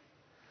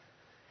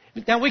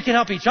 Now, we can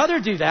help each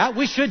other do that.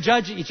 We should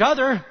judge each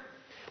other.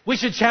 We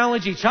should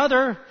challenge each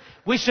other.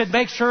 We should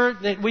make sure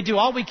that we do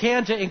all we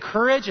can to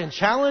encourage and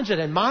challenge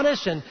and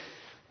admonish and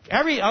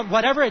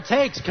whatever it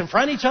takes,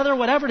 confront each other,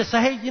 whatever, to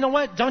say, hey, you know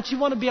what? Don't you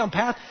want to be on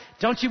path?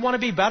 Don't you want to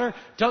be better?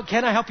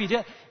 Can I help you do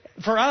it?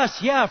 For us,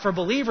 yeah, for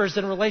believers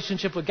in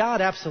relationship with God,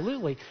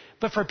 absolutely.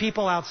 But for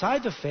people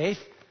outside the faith,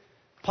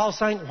 Paul's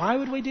saying, why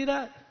would we do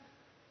that?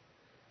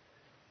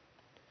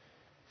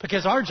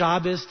 Because our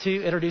job is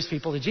to introduce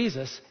people to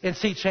Jesus and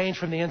see change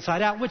from the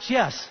inside out, which,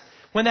 yes,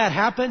 when that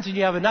happens and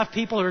you have enough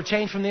people who are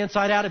changed from the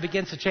inside out, it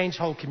begins to change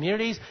whole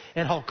communities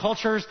and whole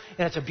cultures,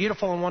 and it's a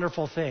beautiful and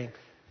wonderful thing.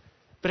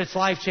 But it's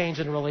life change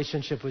in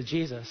relationship with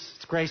Jesus.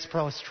 It's grace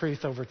plus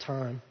truth over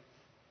time.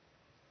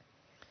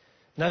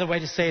 Another way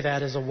to say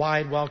that is a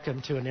wide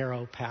welcome to a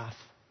narrow path.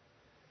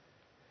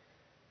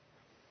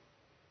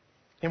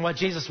 And what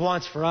Jesus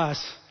wants for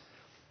us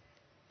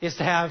is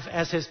to have,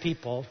 as His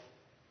people,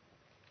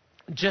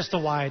 just a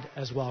wide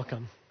as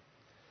welcome.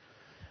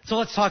 So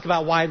let's talk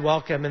about wide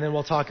welcome, and then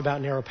we'll talk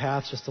about narrow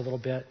paths just a little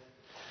bit.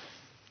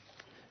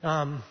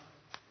 On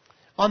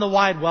the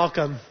wide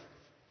welcome,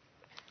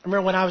 I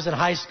remember when I was in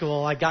high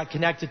school, I got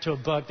connected to a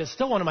book that's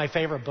still one of my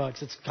favorite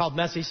books. It's called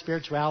Messy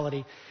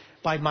Spirituality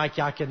by Mike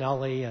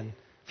Yaconelli, and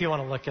if you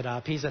want to look it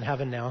up, he's in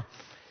heaven now.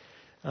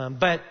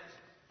 But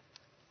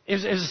it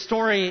was a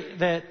story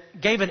that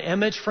gave an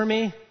image for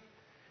me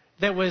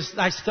that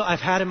I've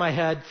had in my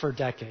head for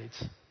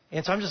decades.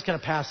 And so I'm just going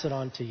to pass it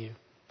on to you.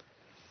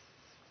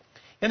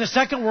 In the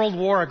Second World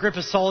War, a group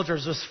of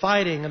soldiers was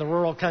fighting in the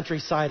rural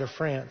countryside of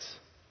France.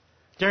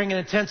 During an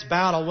intense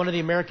battle, one of the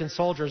American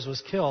soldiers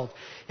was killed.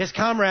 His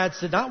comrades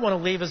did not want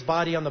to leave his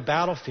body on the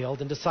battlefield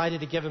and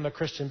decided to give him a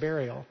Christian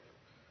burial.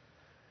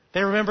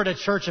 They remembered a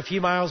church a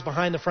few miles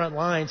behind the front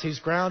lines whose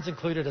grounds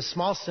included a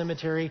small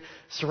cemetery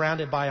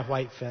surrounded by a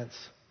white fence.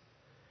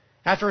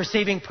 After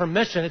receiving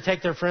permission to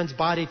take their friend's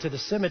body to the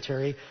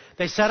cemetery,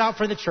 they set out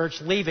for the church,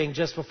 leaving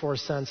just before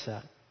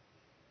sunset.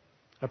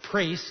 a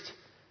priest,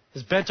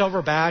 his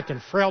bent-over back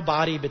and frail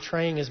body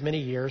betraying his many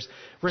years,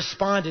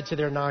 responded to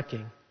their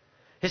knocking.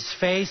 His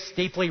face,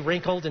 deeply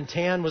wrinkled and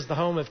tan, was the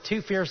home of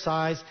two fierce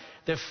eyes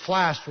that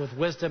flashed with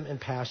wisdom and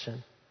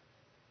passion.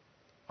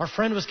 Our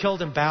friend was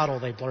killed in battle,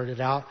 they blurted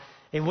out,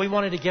 and we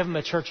wanted to give him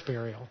a church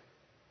burial.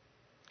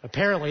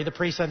 Apparently, the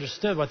priest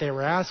understood what they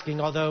were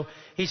asking, although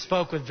he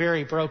spoke with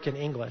very broken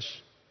English.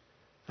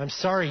 I'm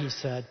sorry, he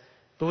said,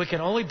 but we can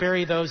only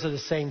bury those of the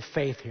same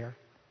faith here.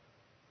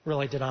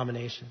 Really,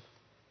 denomination.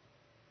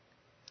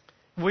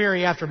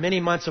 Weary after many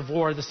months of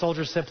war, the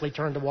soldiers simply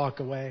turned to walk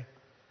away.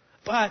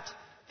 But,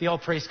 the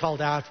old priest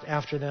called out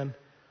after them,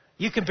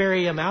 you can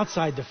bury him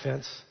outside the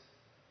fence.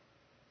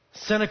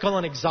 Cynical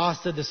and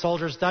exhausted, the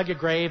soldiers dug a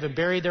grave and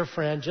buried their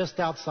friend just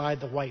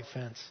outside the white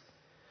fence.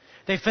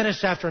 They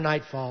finished after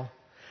nightfall.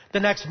 The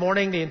next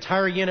morning, the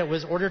entire unit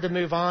was ordered to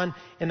move on,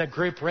 and the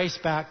group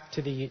raced back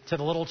to the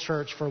little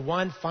church for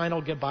one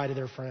final goodbye to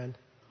their friend.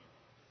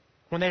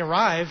 When they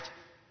arrived,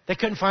 they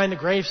couldn't find the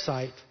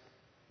gravesite.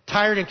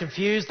 Tired and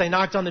confused, they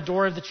knocked on the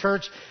door of the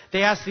church.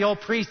 They asked the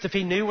old priest if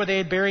he knew where they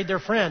had buried their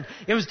friend.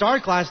 It was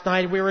dark last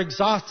night. We were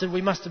exhausted.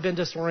 We must have been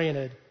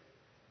disoriented.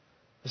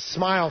 A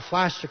smile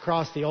flashed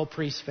across the old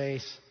priest's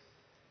face.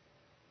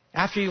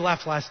 After you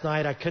left last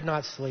night, I could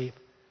not sleep.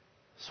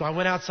 So I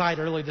went outside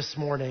early this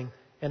morning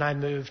and I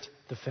moved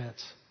the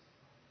fence.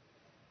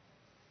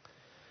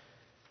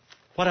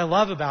 What I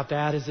love about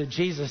that is that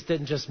Jesus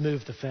didn't just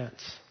move the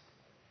fence.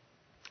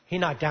 He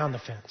knocked down the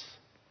fence.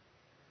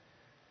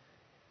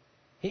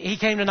 He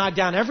came to knock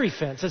down every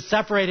fence that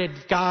separated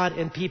God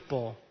and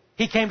people.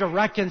 He came to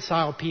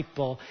reconcile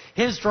people.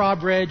 His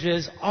drawbridge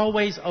is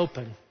always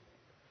open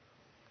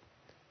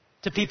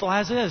to people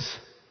as is.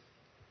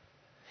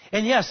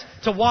 And yes,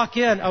 to walk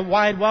in a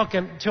wide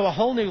welcome to a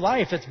whole new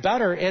life, it's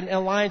better and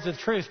aligns with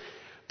truth,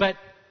 but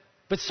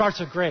starts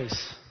with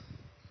grace.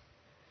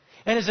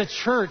 And as a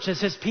church, as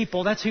His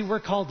people, that's who we're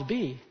called to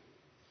be.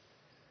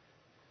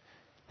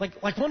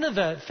 Like one of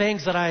the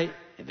things that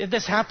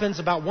this happens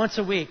about once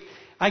a week,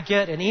 I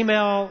get an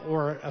email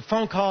or a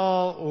phone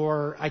call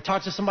or I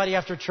talk to somebody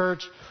after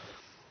church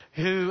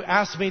who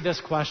asks me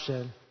this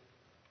question.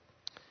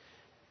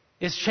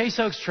 Is Chase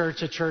Oaks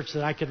Church a church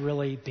that I could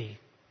really be?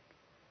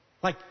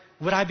 Like,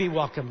 would I be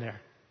welcome there?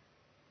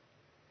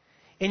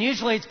 And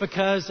usually it's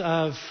because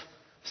of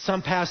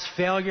some past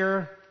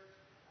failure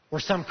or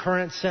some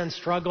current sin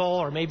struggle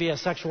or maybe a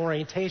sexual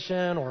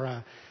orientation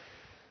or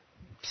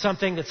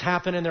something that's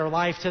happened in their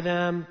life to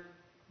them.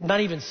 Not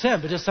even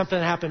sin, but just something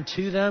that happened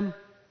to them.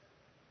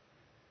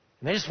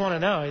 And they just want to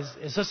know,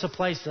 is this a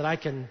place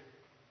that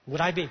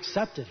would I be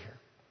accepted here?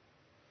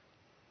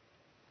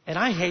 And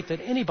I hate that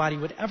anybody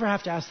would ever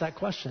have to ask that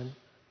question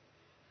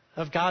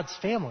of God's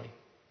family.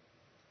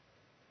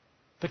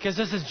 Because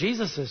this is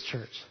Jesus'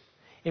 church.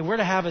 And we're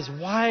to have as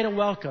wide a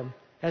welcome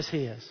as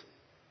He is.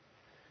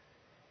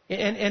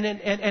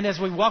 And as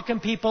we welcome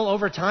people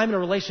over time in a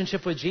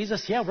relationship with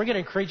Jesus, yeah, we're going to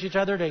encourage each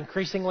other to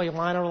increasingly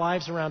align our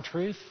lives around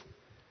truth.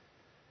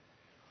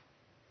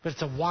 But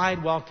it's a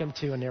wide welcome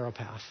to a narrow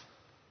path.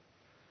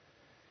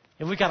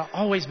 And we've got to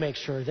always make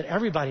sure that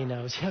everybody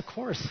knows, yeah, of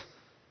course,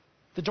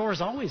 the door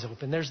is always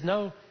open.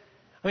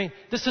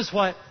 This is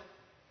what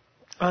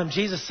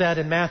Jesus said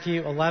in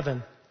Matthew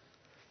 11.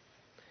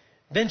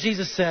 Then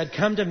Jesus said,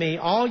 come to me,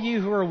 all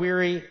you who are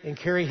weary and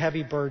carry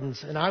heavy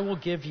burdens, and I will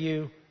give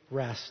you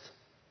rest.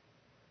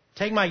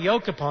 Take my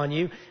yoke upon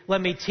you.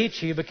 Let me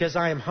teach you, because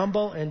I am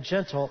humble and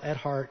gentle at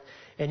heart,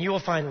 and you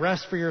will find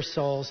rest for your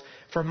souls.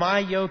 For my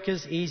yoke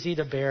is easy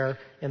to bear,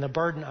 and the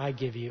burden I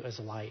give you is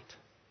light.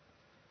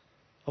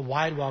 A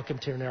wide welcome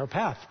to a narrow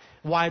path.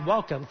 Wide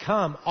welcome.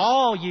 Come,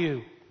 all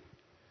you.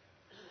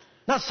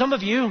 Not some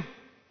of you.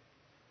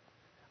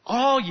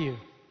 All you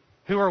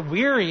who are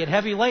weary and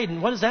heavy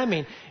laden. What does that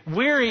mean?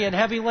 Weary and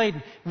heavy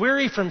laden.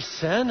 Weary from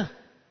sin.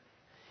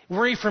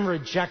 Weary from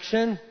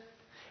rejection.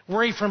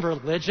 Weary from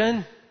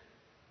religion.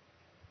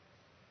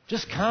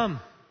 Just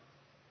come.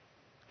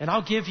 And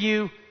I'll give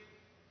you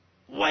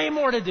way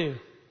more to do.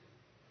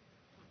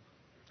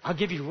 I'll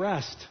give you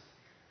rest.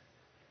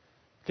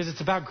 Because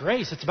it's about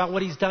grace. It's about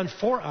what He's done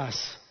for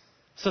us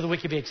so that we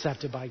can be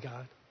accepted by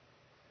God.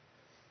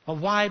 A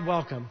wide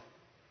welcome.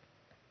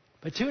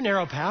 But to a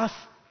narrow path.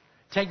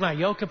 Take my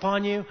yoke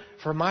upon you,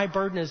 for my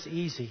burden is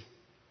easy.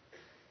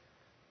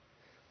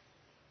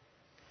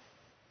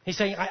 He's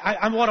saying,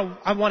 I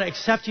want to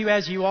accept you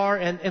as you are,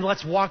 and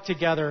let's walk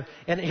together.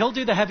 And He'll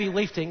do the heavy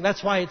lifting.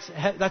 That's why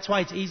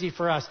it's easy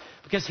for us,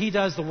 because He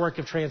does the work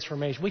of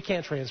transformation. We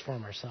can't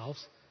transform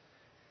ourselves.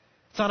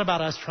 It's not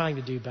about us trying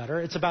to do better.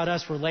 It's about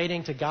us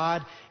relating to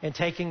God and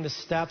taking the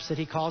steps that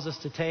He calls us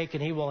to take,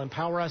 and He will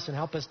empower us and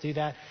help us do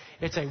that.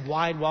 It's a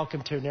wide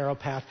welcome to a narrow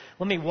path.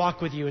 Let me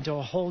walk with you into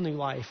a whole new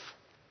life.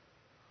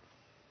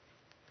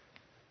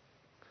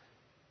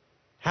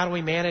 How do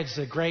we manage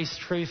the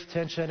grace-truth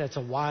tension? It's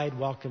a wide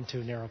welcome to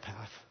a narrow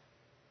path.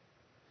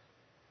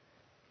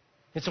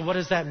 And so what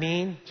does that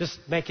mean? Just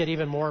make it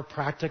even more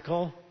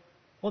practical.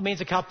 Well, it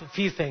means a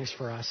few things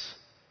for us,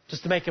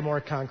 just to make it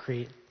more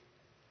concrete.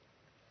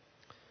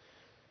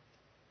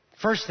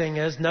 First thing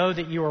is, know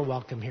that you are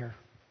welcome here.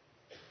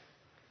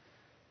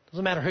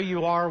 Doesn't matter who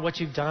you are, what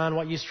you've done,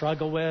 what you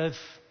struggle with,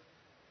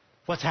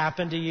 what's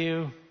happened to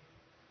you.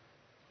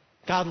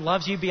 God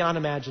loves you beyond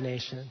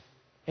imagination,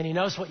 and He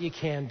knows what you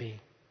can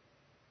be,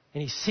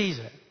 and He sees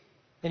it,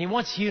 and He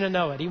wants you to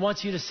know it. He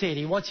wants you to see it.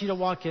 He wants you to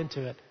walk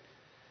into it.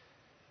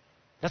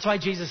 That's why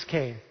Jesus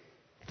came.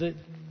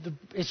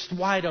 It's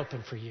wide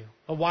open for you,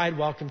 a wide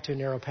welcome to a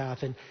narrow path.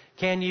 And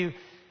can you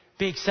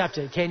be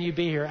accepted? Can you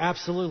be here?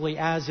 Absolutely,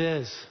 as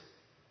is.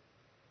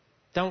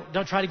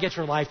 Don't try to get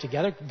your life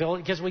together,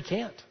 because we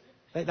can't.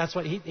 That's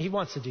what He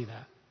wants to do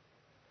that.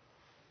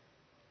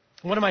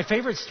 One of my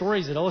favorite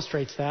stories that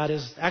illustrates that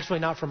is actually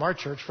not from our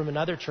church, from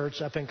another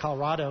church up in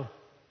Colorado,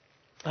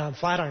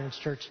 Flatirons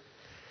Church.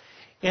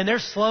 And their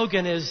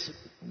slogan is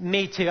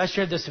Me Too. I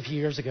shared this a few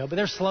years ago, but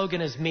their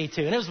slogan is Me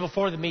Too. And it was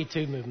before the Me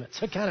Too movement,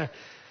 so it kind of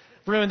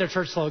ruined their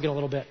church slogan a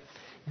little bit.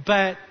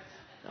 But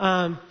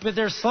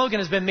their slogan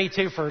has been Me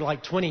Too for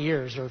like 20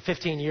 years or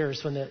 15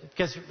 years.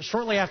 Because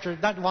shortly after,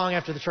 not long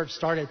after the church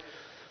started,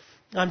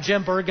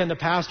 Jim Bergen, the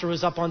pastor,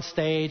 was up on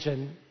stage,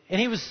 and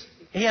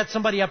he had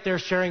somebody up there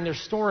sharing their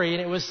story,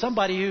 and it was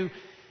somebody who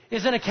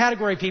is in a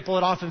category of people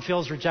that often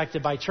feels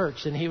rejected by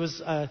church. And he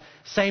was a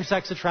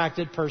same-sex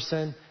attracted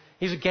person.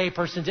 He was a gay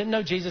person, didn't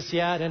know Jesus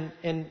yet,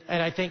 and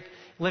I think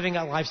living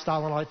that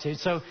lifestyle and all that too.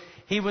 So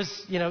he was,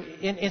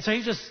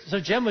 so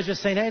Jim was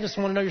just saying, hey, I just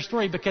want to know your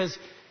story, because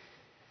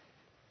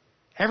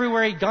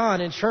everywhere he'd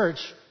gone in church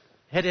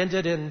had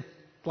ended in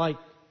like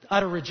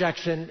utter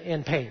rejection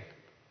and pain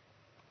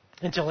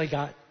until he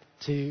got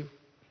to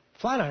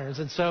Flatirons.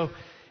 And so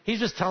he's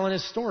just telling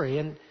his story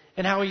and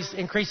how he's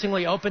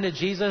increasingly open to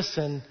Jesus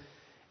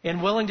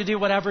and willing to do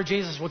whatever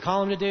Jesus would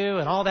call him to do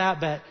and all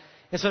that.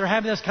 And so they're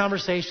having this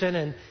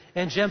conversation,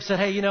 and Jim said,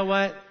 hey, you know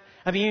what?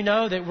 I mean, you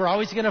know that we're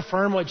always going to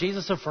affirm what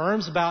Jesus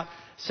affirms about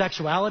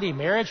sexuality,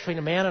 marriage between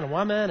a man and a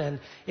woman,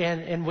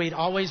 and we'd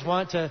always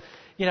want to,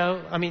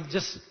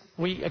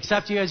 we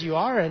accept you as you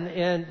are,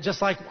 and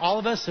just like all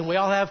of us, and we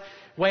all have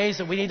ways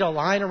that we need to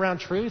align around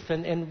truth,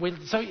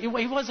 so he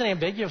wasn't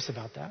ambiguous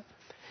about that.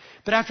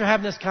 But after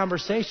having this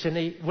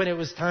conversation, when it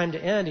was time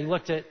to end, he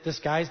looked at this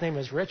guy, his name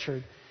was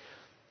Richard,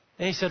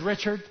 and he said,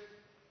 Richard,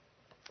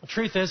 the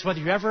truth is, whether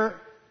you ever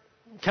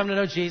come to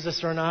know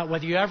Jesus or not,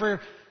 whether you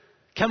ever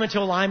come into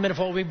alignment of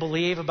what we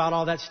believe about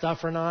all that stuff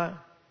or not,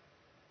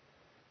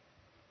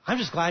 I'm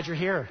just glad you're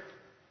here.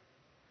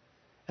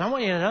 And I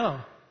want you to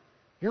know,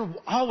 you're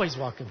always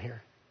welcome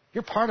here.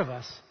 You're part of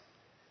us.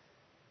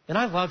 And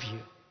I love you.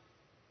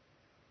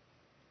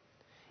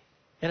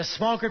 And a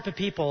small group of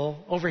people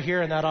over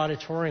here in that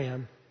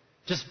auditorium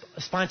just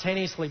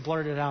spontaneously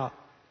blurted out,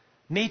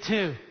 Me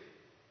too.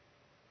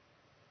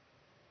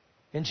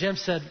 And Jim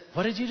said,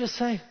 what did you just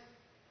say?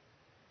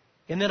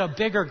 And then a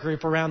bigger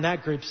group around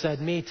that group said,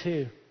 Me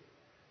too.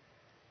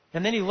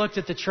 And then he looked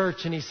at the church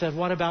and he said,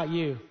 what about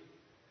you?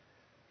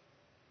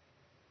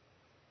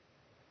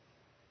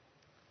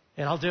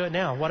 And I'll do it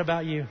now. What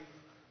about you?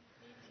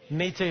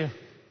 Me too.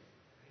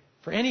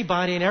 For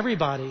anybody and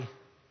everybody.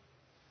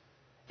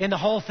 And the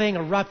whole thing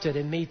erupted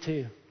in Me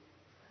too.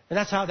 And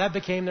that's how that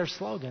became their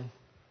slogan.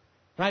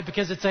 Right?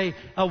 Because it's a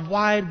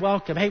wide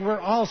welcome. Hey, we're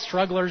all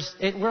strugglers.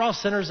 We're all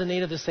sinners in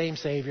need of the same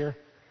Savior.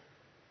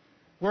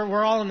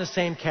 We're all in the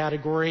same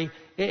category.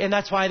 And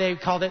that's why they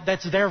called it,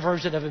 that's their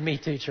version of a Me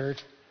Too church.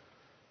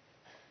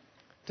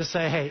 To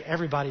say, hey,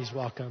 everybody's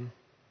welcome.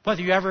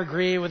 Whether you ever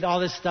agree with all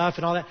this stuff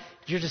and all that,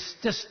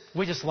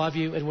 we just love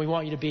you and we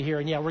want you to be here.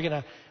 And yeah, we're going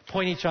to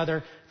point each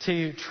other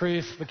to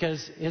truth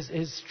because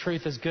His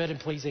truth is good and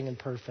pleasing and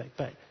perfect.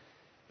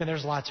 And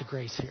there's lots of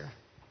grace here.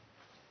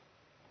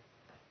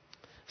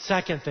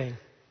 Second thing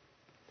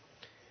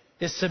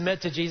is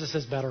submit to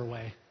Jesus' better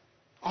way.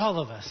 All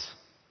of us.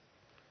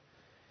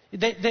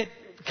 That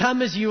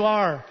come as you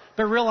are,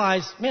 but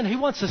realize, man, who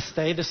wants to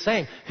stay the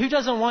same? Who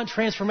doesn't want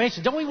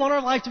transformation? Don't we want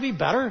our life to be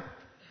better?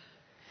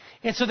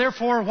 And so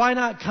therefore, why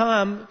not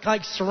come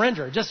like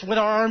surrender, just with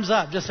our arms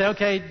up, just say,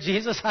 okay,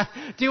 Jesus,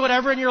 do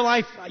whatever in your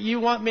life you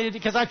want me to do,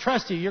 because I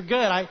trust you. You're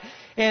good.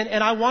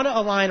 And I want to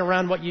align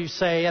around what you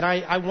say, and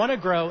I want to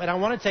grow, and I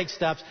want to take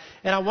steps,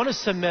 and I want to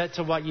submit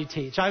to what you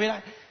teach. I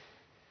mean,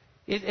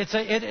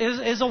 it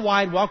is a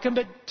wide welcome,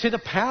 but to the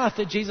path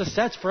that Jesus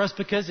sets for us,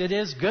 because it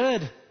is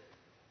good.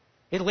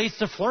 It leads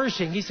to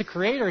flourishing. He's the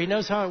creator. He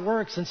knows how it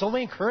works. And so let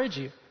me encourage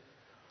you.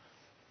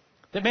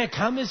 That, man,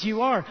 come as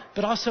you are,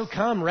 but also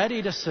come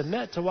ready to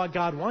submit to what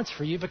God wants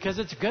for you because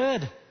it's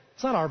good.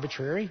 It's not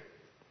arbitrary.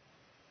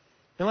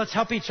 And let's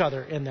help each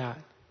other in that.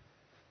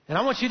 And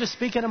I want you to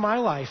speak into my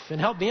life and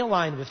help me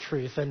align with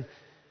truth and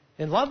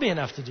love me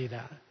enough to do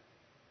that.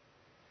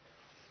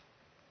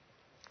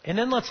 And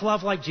then let's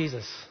love like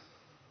Jesus.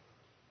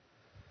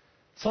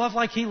 Let's love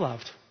like He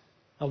loved.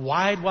 A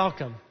wide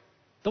welcome.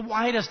 The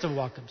widest of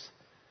welcomes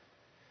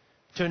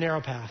to a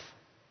narrow path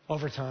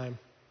over time.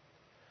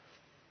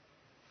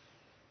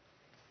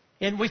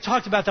 And we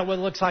talked about that, what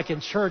it looks like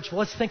in church. Well,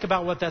 let's think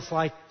about what that's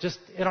like just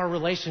in our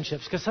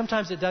relationships, because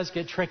sometimes it does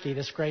get tricky,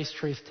 this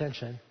grace-truth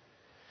tension.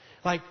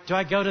 Like, do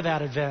I go to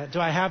that event? Do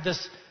I have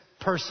this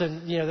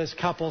person, this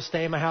couple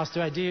stay in my house?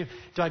 Do I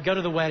go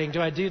to the wedding?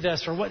 Do I do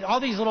this? Or what? All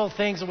these little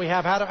things that we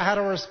have, how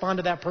do I respond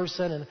to that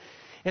person?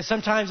 And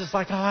sometimes it's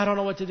like, oh, I don't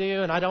know what to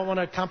do, and I don't want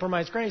to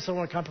compromise grace. I don't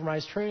want to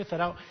compromise truth.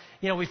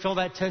 We feel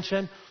that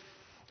tension.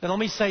 And let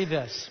me say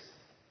this,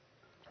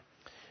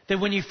 that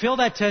when you feel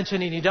that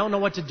tension and you don't know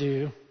what to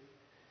do,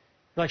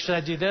 like, should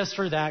I do this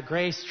or that,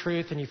 grace,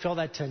 truth, and you feel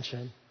that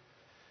tension,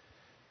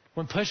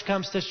 when push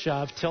comes to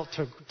shove, tilt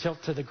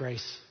to the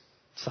grace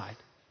side.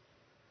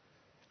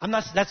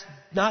 That's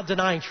not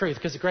denying truth,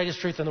 because the greatest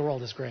truth in the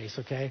world is grace,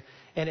 okay?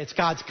 And it's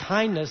God's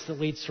kindness that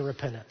leads to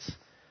repentance.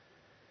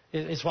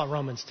 It's what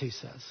Romans 2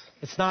 says.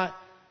 It's not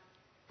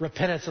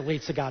repentance that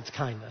leads to God's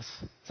kindness.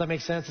 Does that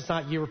make sense? It's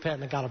not you repent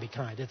and then God will be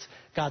kind. It's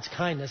God's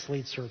kindness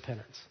leads to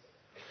repentance.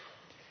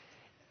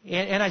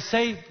 And I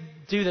say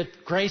do the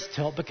grace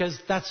tilt because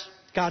that's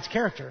God's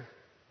character.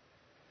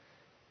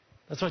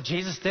 That's what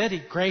Jesus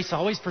did. Grace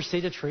always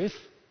preceded truth.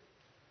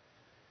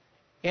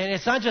 And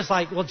it's not just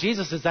like, well,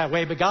 Jesus is that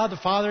way, but God the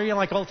Father,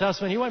 like Old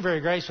Testament, he wasn't very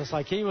gracious.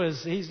 Like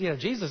Jesus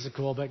is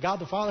cool, but God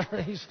the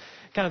Father, he's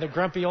kind of the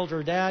grumpy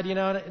older dad,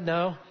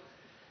 No.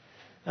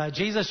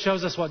 Jesus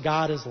shows us what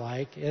God is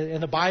like.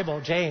 In the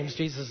Bible, James,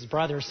 Jesus'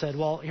 brother, said,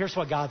 well, here's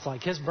what God's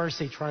like. His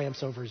mercy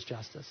triumphs over his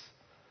justice,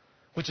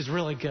 which is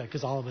really good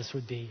because all of us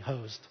would be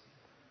hosed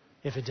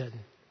if it didn't.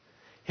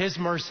 His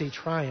mercy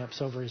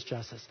triumphs over his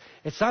justice.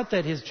 It's not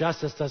that his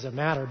justice doesn't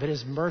matter, but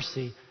his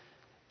mercy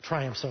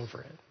triumphs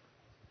over it.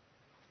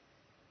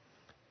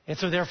 And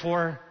so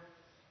therefore,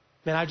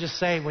 man, I just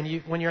say when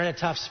you're in a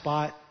tough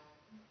spot,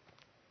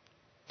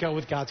 go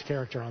with God's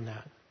character on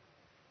that.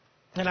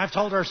 And I've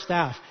told our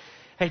staff,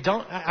 hey,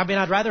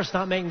 I'd rather us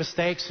not make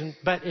mistakes,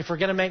 but if we're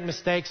going to make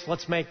mistakes,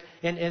 let's make,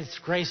 in it's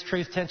grace,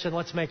 truth, tension,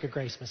 let's make a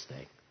grace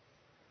mistake.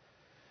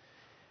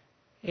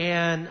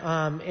 And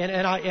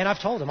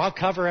I've told them, I'll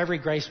cover every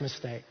grace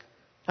mistake.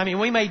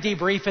 We may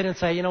debrief it and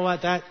say, you know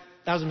what, that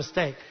was a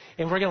mistake,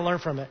 and we're going to learn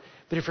from it.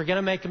 But if you're going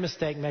to make a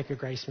mistake, make a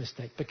grace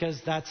mistake,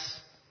 because that's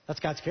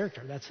God's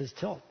character. That's his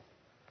tilt.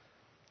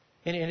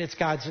 And it's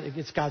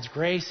God's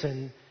grace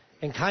and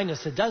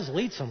kindness. It does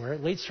lead somewhere.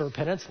 It leads to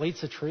repentance, leads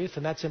to truth,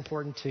 and that's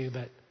important too.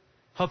 But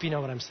hope you know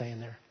what I'm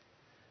saying there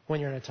when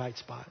you're in a tight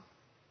spot.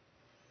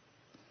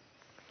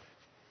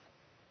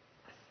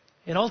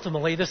 And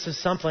ultimately, this is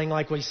something,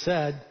 like we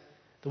said,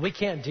 that we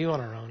can't do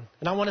on our own.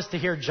 And I want us to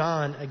hear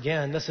John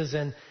again. This is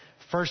in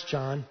 1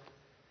 John.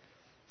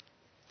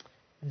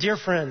 Dear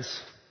friends,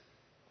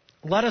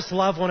 let us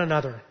love one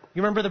another.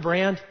 You remember the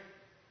brand?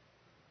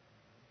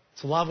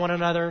 To love one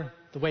another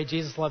the way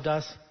Jesus loved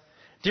us.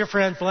 Dear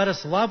friends, let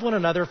us love one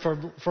another,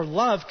 for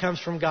love comes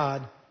from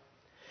God.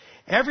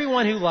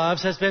 Everyone who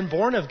loves has been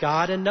born of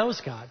God and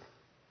knows God.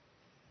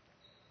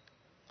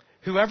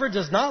 Whoever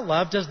does not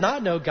love does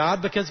not know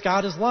God, because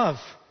God is love.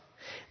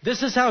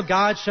 This is how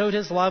God showed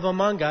his love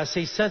among us.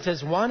 He sent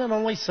his one and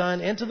only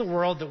Son into the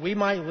world that we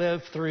might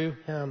live through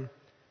him.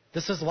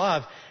 This is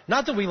love.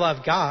 Not that we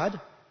love God,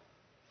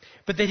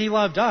 but that he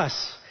loved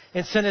us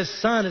and sent his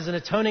Son as an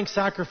atoning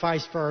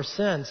sacrifice for our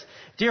sins.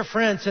 Dear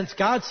friends, since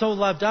God so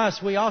loved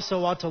us, we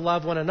also ought to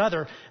love one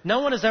another. No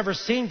one has ever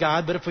seen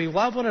God, but if we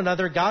love one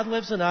another, God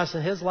lives in us,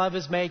 and his love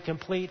is made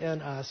complete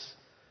in us.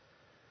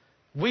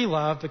 We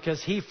love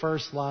because he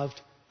first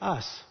loved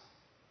us.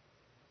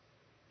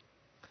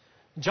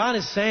 John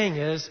is saying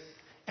is,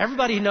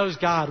 everybody who knows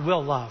God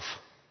will love,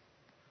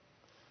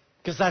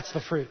 because that's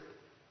the fruit.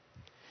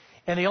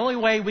 And the only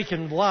way we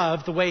can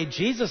love the way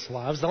Jesus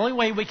loves, the only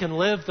way we can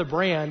live the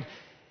brand,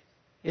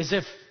 is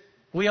if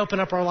we open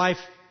up our life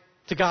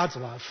to God's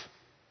love.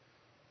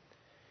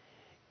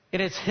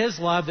 And it's his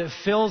love that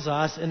fills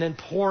us and then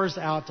pours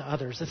out to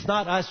others. It's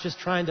not us just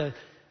trying to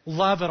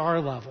love at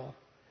our level.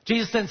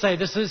 Jesus didn't say,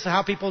 this is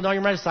how people know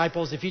you're my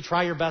disciples, if you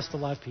try your best to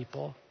love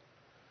people.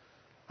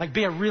 Like,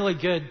 be a really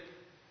good,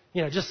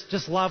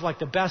 just love like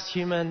the best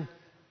human,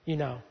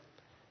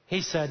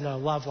 He said, no,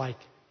 love like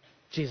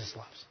Jesus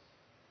loves,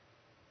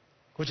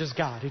 which is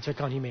God who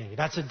took on humanity.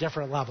 That's a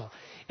different level.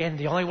 And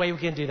the only way we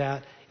can do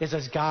that is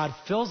as God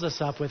fills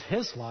us up with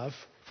his love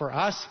for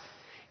us,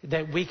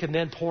 that we can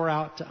then pour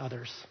out to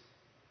others.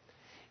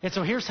 And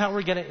so here's how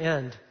we're going to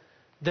end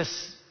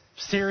this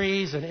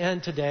series and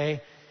end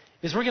today,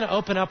 is we're going to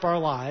open up our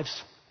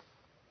lives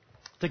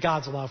to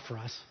God's love for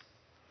us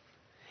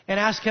and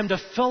ask him to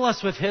fill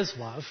us with his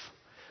love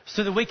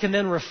so that we can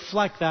then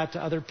reflect that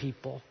to other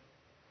people.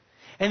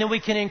 And then we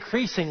can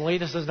increasingly,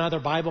 this is another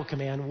Bible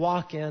command,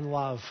 walk in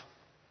love.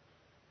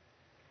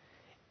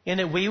 And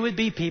that we would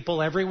be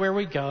people everywhere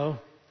we go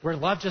where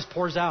love just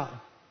pours out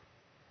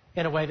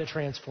in a way that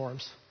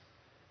transforms,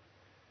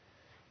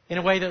 in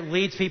a way that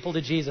leads people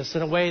to Jesus,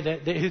 in a way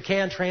that who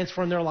can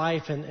transform their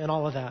life and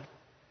all of that.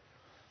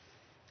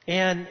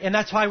 And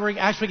that's why we're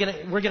actually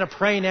going to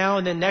pray now,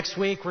 and then next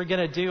week we're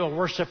going to do a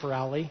worship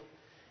rally.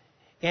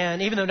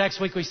 And even though next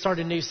week we start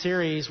a new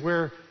series,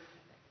 we're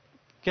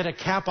going to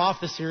cap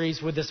off the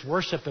series with this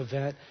worship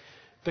event,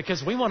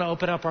 because we want to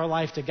open up our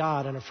life to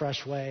God in a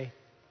fresh way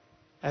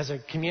as a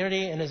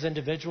community and as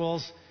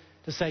individuals,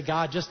 to say,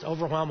 God, just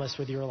overwhelm us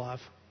with your love.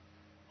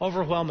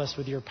 Overwhelm us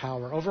with your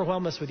power.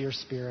 Overwhelm us with your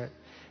Spirit.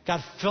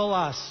 God, fill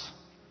us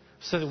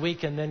so that we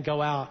can then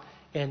go out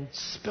and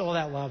spill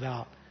that love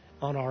out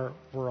on our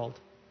world.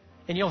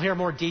 And you'll hear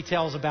more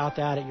details about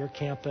that at your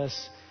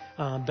campus.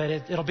 But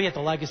it'll be at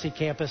the Legacy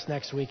campus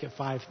next week at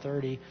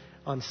 5:30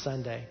 on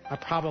Sunday. I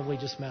probably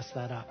just messed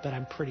that up, but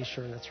I'm pretty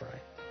sure that's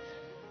right.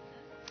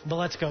 But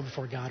let's go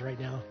before God right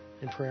now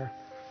in prayer.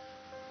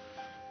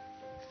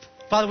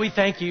 Father, we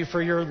thank you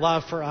for your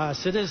love for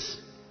us. It is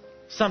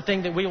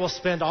something that we will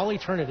spend all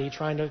eternity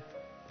trying to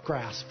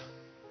grasp.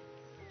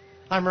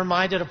 I'm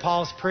reminded of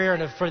Paul's prayer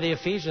and for the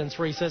Ephesians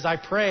where he says, I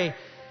pray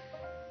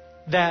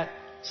that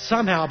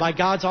somehow by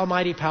God's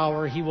almighty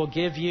power, he will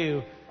give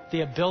you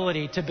the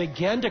ability to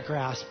begin to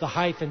grasp the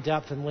height and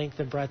depth and length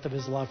and breadth of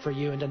his love for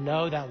you and to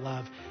know that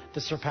love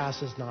that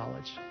surpasses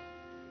knowledge.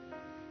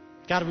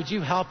 God, would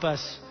you help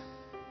us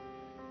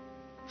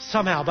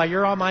somehow by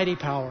your almighty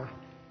power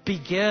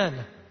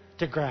begin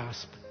to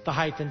grasp the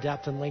height and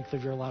depth and length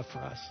of your love for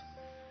us?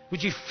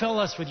 Would you fill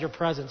us with your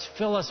presence,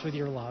 fill us with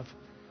your love,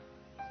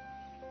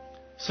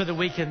 so that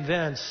we can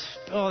then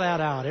spill that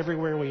out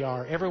everywhere we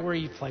are, everywhere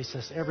you place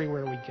us,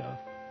 everywhere we go.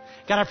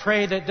 God, I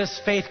pray that this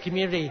faith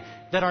community,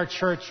 that our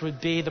church would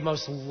be the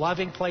most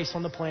loving place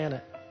on the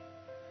planet,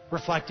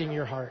 reflecting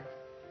your heart.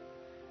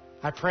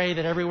 I pray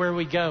that everywhere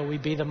we go,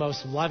 we'd be the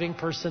most loving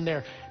person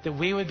there, that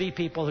we would be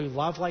people who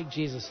love like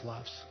Jesus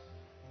loves.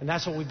 And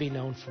that's what we'd be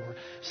known for,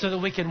 so that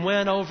we can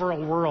win over a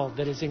world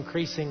that is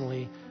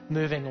increasingly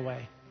moving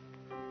away.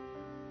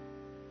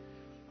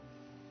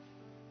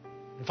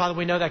 And Father,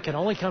 we know that can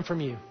only come from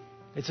you.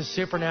 It's a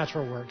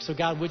supernatural work. So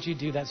God, would you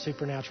do that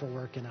supernatural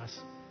work in us?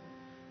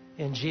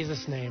 In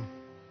Jesus' name,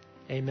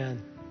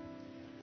 amen.